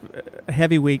a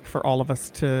heavy week for all of us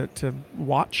to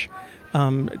watch,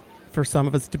 for some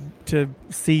of us to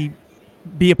see,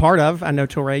 be a part of. I know,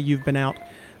 Touré, you've been out.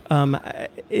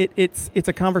 It's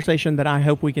a conversation that I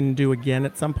hope we can do again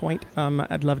at some point.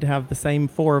 I'd love to have the same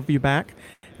four of you back,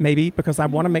 maybe, because I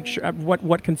want to make sure.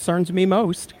 What concerns me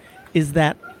most is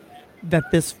that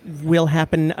this will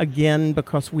happen again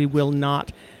because we will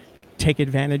not take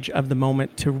advantage of the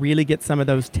moment to really get some of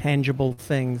those tangible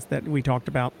things that we talked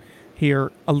about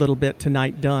here a little bit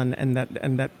tonight done, and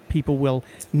that people will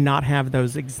not have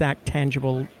those exact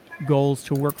tangible goals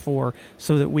to work for,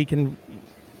 so that we can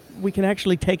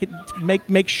actually take it,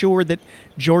 make sure that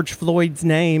George Floyd's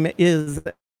name is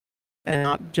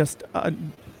not just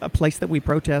a place that we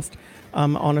protest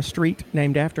on a street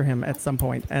named after him at some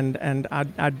point. And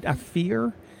I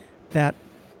fear that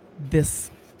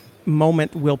this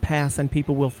moment will pass and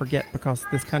people will forget, because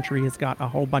this country has got a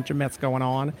whole bunch of mess going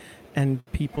on and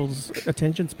people's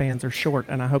attention spans are short.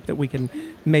 And I hope that we can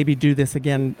maybe do this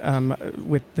again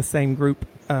with the same group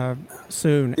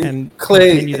soon and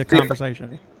continue the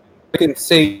conversation. I can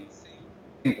say,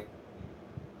 I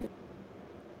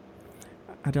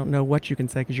don't know what you can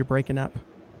say because you're breaking up.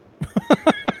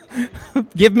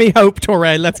 Give me hope,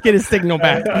 Touré. Let's get his signal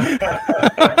back.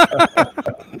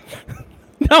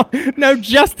 No,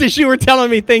 just as you were telling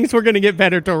me things were going to get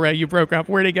better, Touré, you broke up.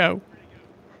 Where'd he go?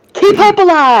 Keep hope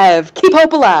alive. Keep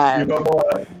hope alive. Keep hope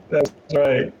alive. That's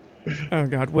right. Oh,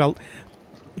 God. Well,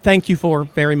 thank you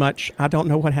very much. I don't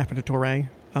know what happened to Touré.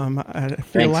 I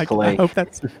feel Thanks, Clay. I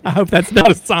hope that's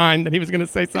not a sign that he was going to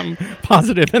say something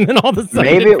positive, and then all of a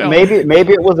sudden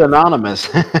maybe it was anonymous.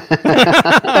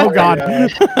 Oh God!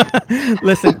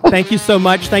 Listen, thank you so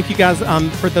much. Thank you guys.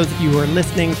 For those of you who are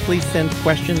listening, please send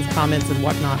questions, comments, and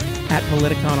whatnot at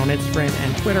Politicon on Instagram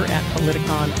and Twitter, at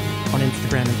Politicon on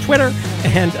Instagram and Twitter,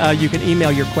 and you can email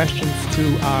your questions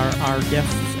to our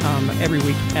guests every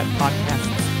week at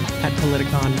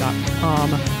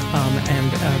podcasts@politicon.com.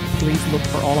 And please look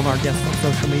for all of our guests on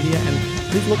social media, and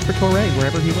please look for Touré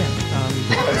wherever he went.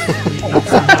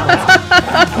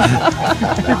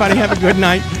 Everybody have a good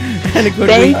night and a good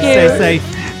week. Stay safe.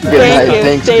 Thank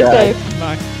you. Stay safe.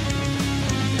 Bye.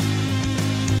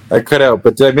 I cut out,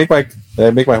 but did I make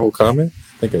my whole comment?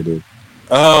 I think I did.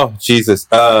 Oh, Jesus.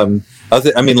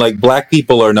 Black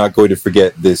people are not going to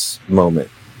forget this moment.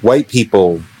 White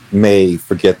people may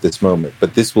forget this moment,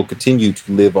 but this will continue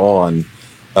to live on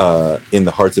in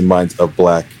the hearts and minds of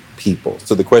Black people.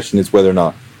 So the question is whether or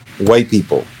not white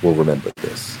people will remember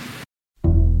this.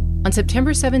 On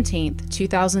September 17th,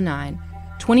 2009,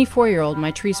 24-year-old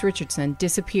Mitrice Richardson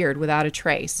disappeared without a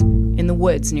trace in the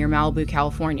woods near Malibu,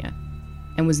 California,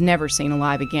 and was never seen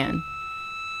alive again.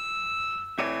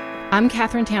 I'm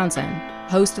Catherine Townsend,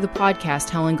 host of the podcast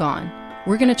Hell and Gone.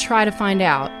 We're going to try to find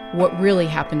out what really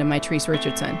happened to Mitrice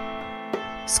Richardson.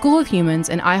 School of Humans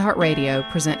and iHeartRadio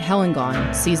present Hell and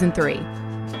Gone Season 3.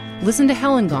 Listen to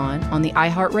Hell and Gone on the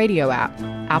iHeartRadio app,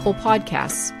 Apple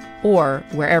Podcasts, or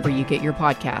wherever you get your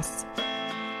podcasts.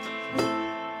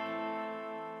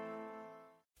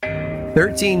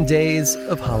 13 Days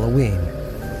of Halloween.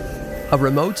 A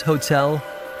remote hotel,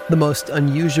 the most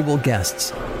unusual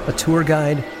guests, a tour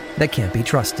guide that can't be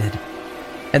trusted.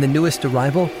 And the newest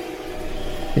arrival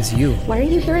is you. Why are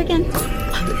you here again?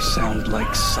 They sound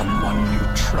like someone you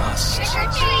trust.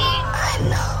 I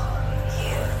know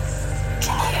you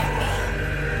can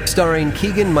hear me. Starring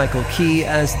Keegan-Michael Key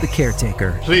as the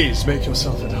caretaker. Please make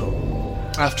yourself at home.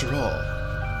 After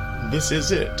all, this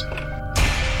is it.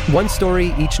 One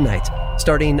story each night,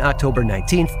 starting October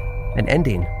 19th and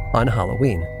ending on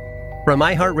Halloween. From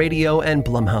iHeartRadio and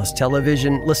Blumhouse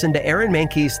Television, listen to Aaron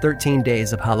Mahnke's 13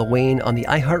 Days of Halloween on the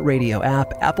iHeartRadio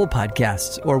app, Apple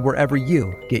Podcasts, or wherever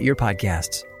you get your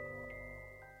podcasts.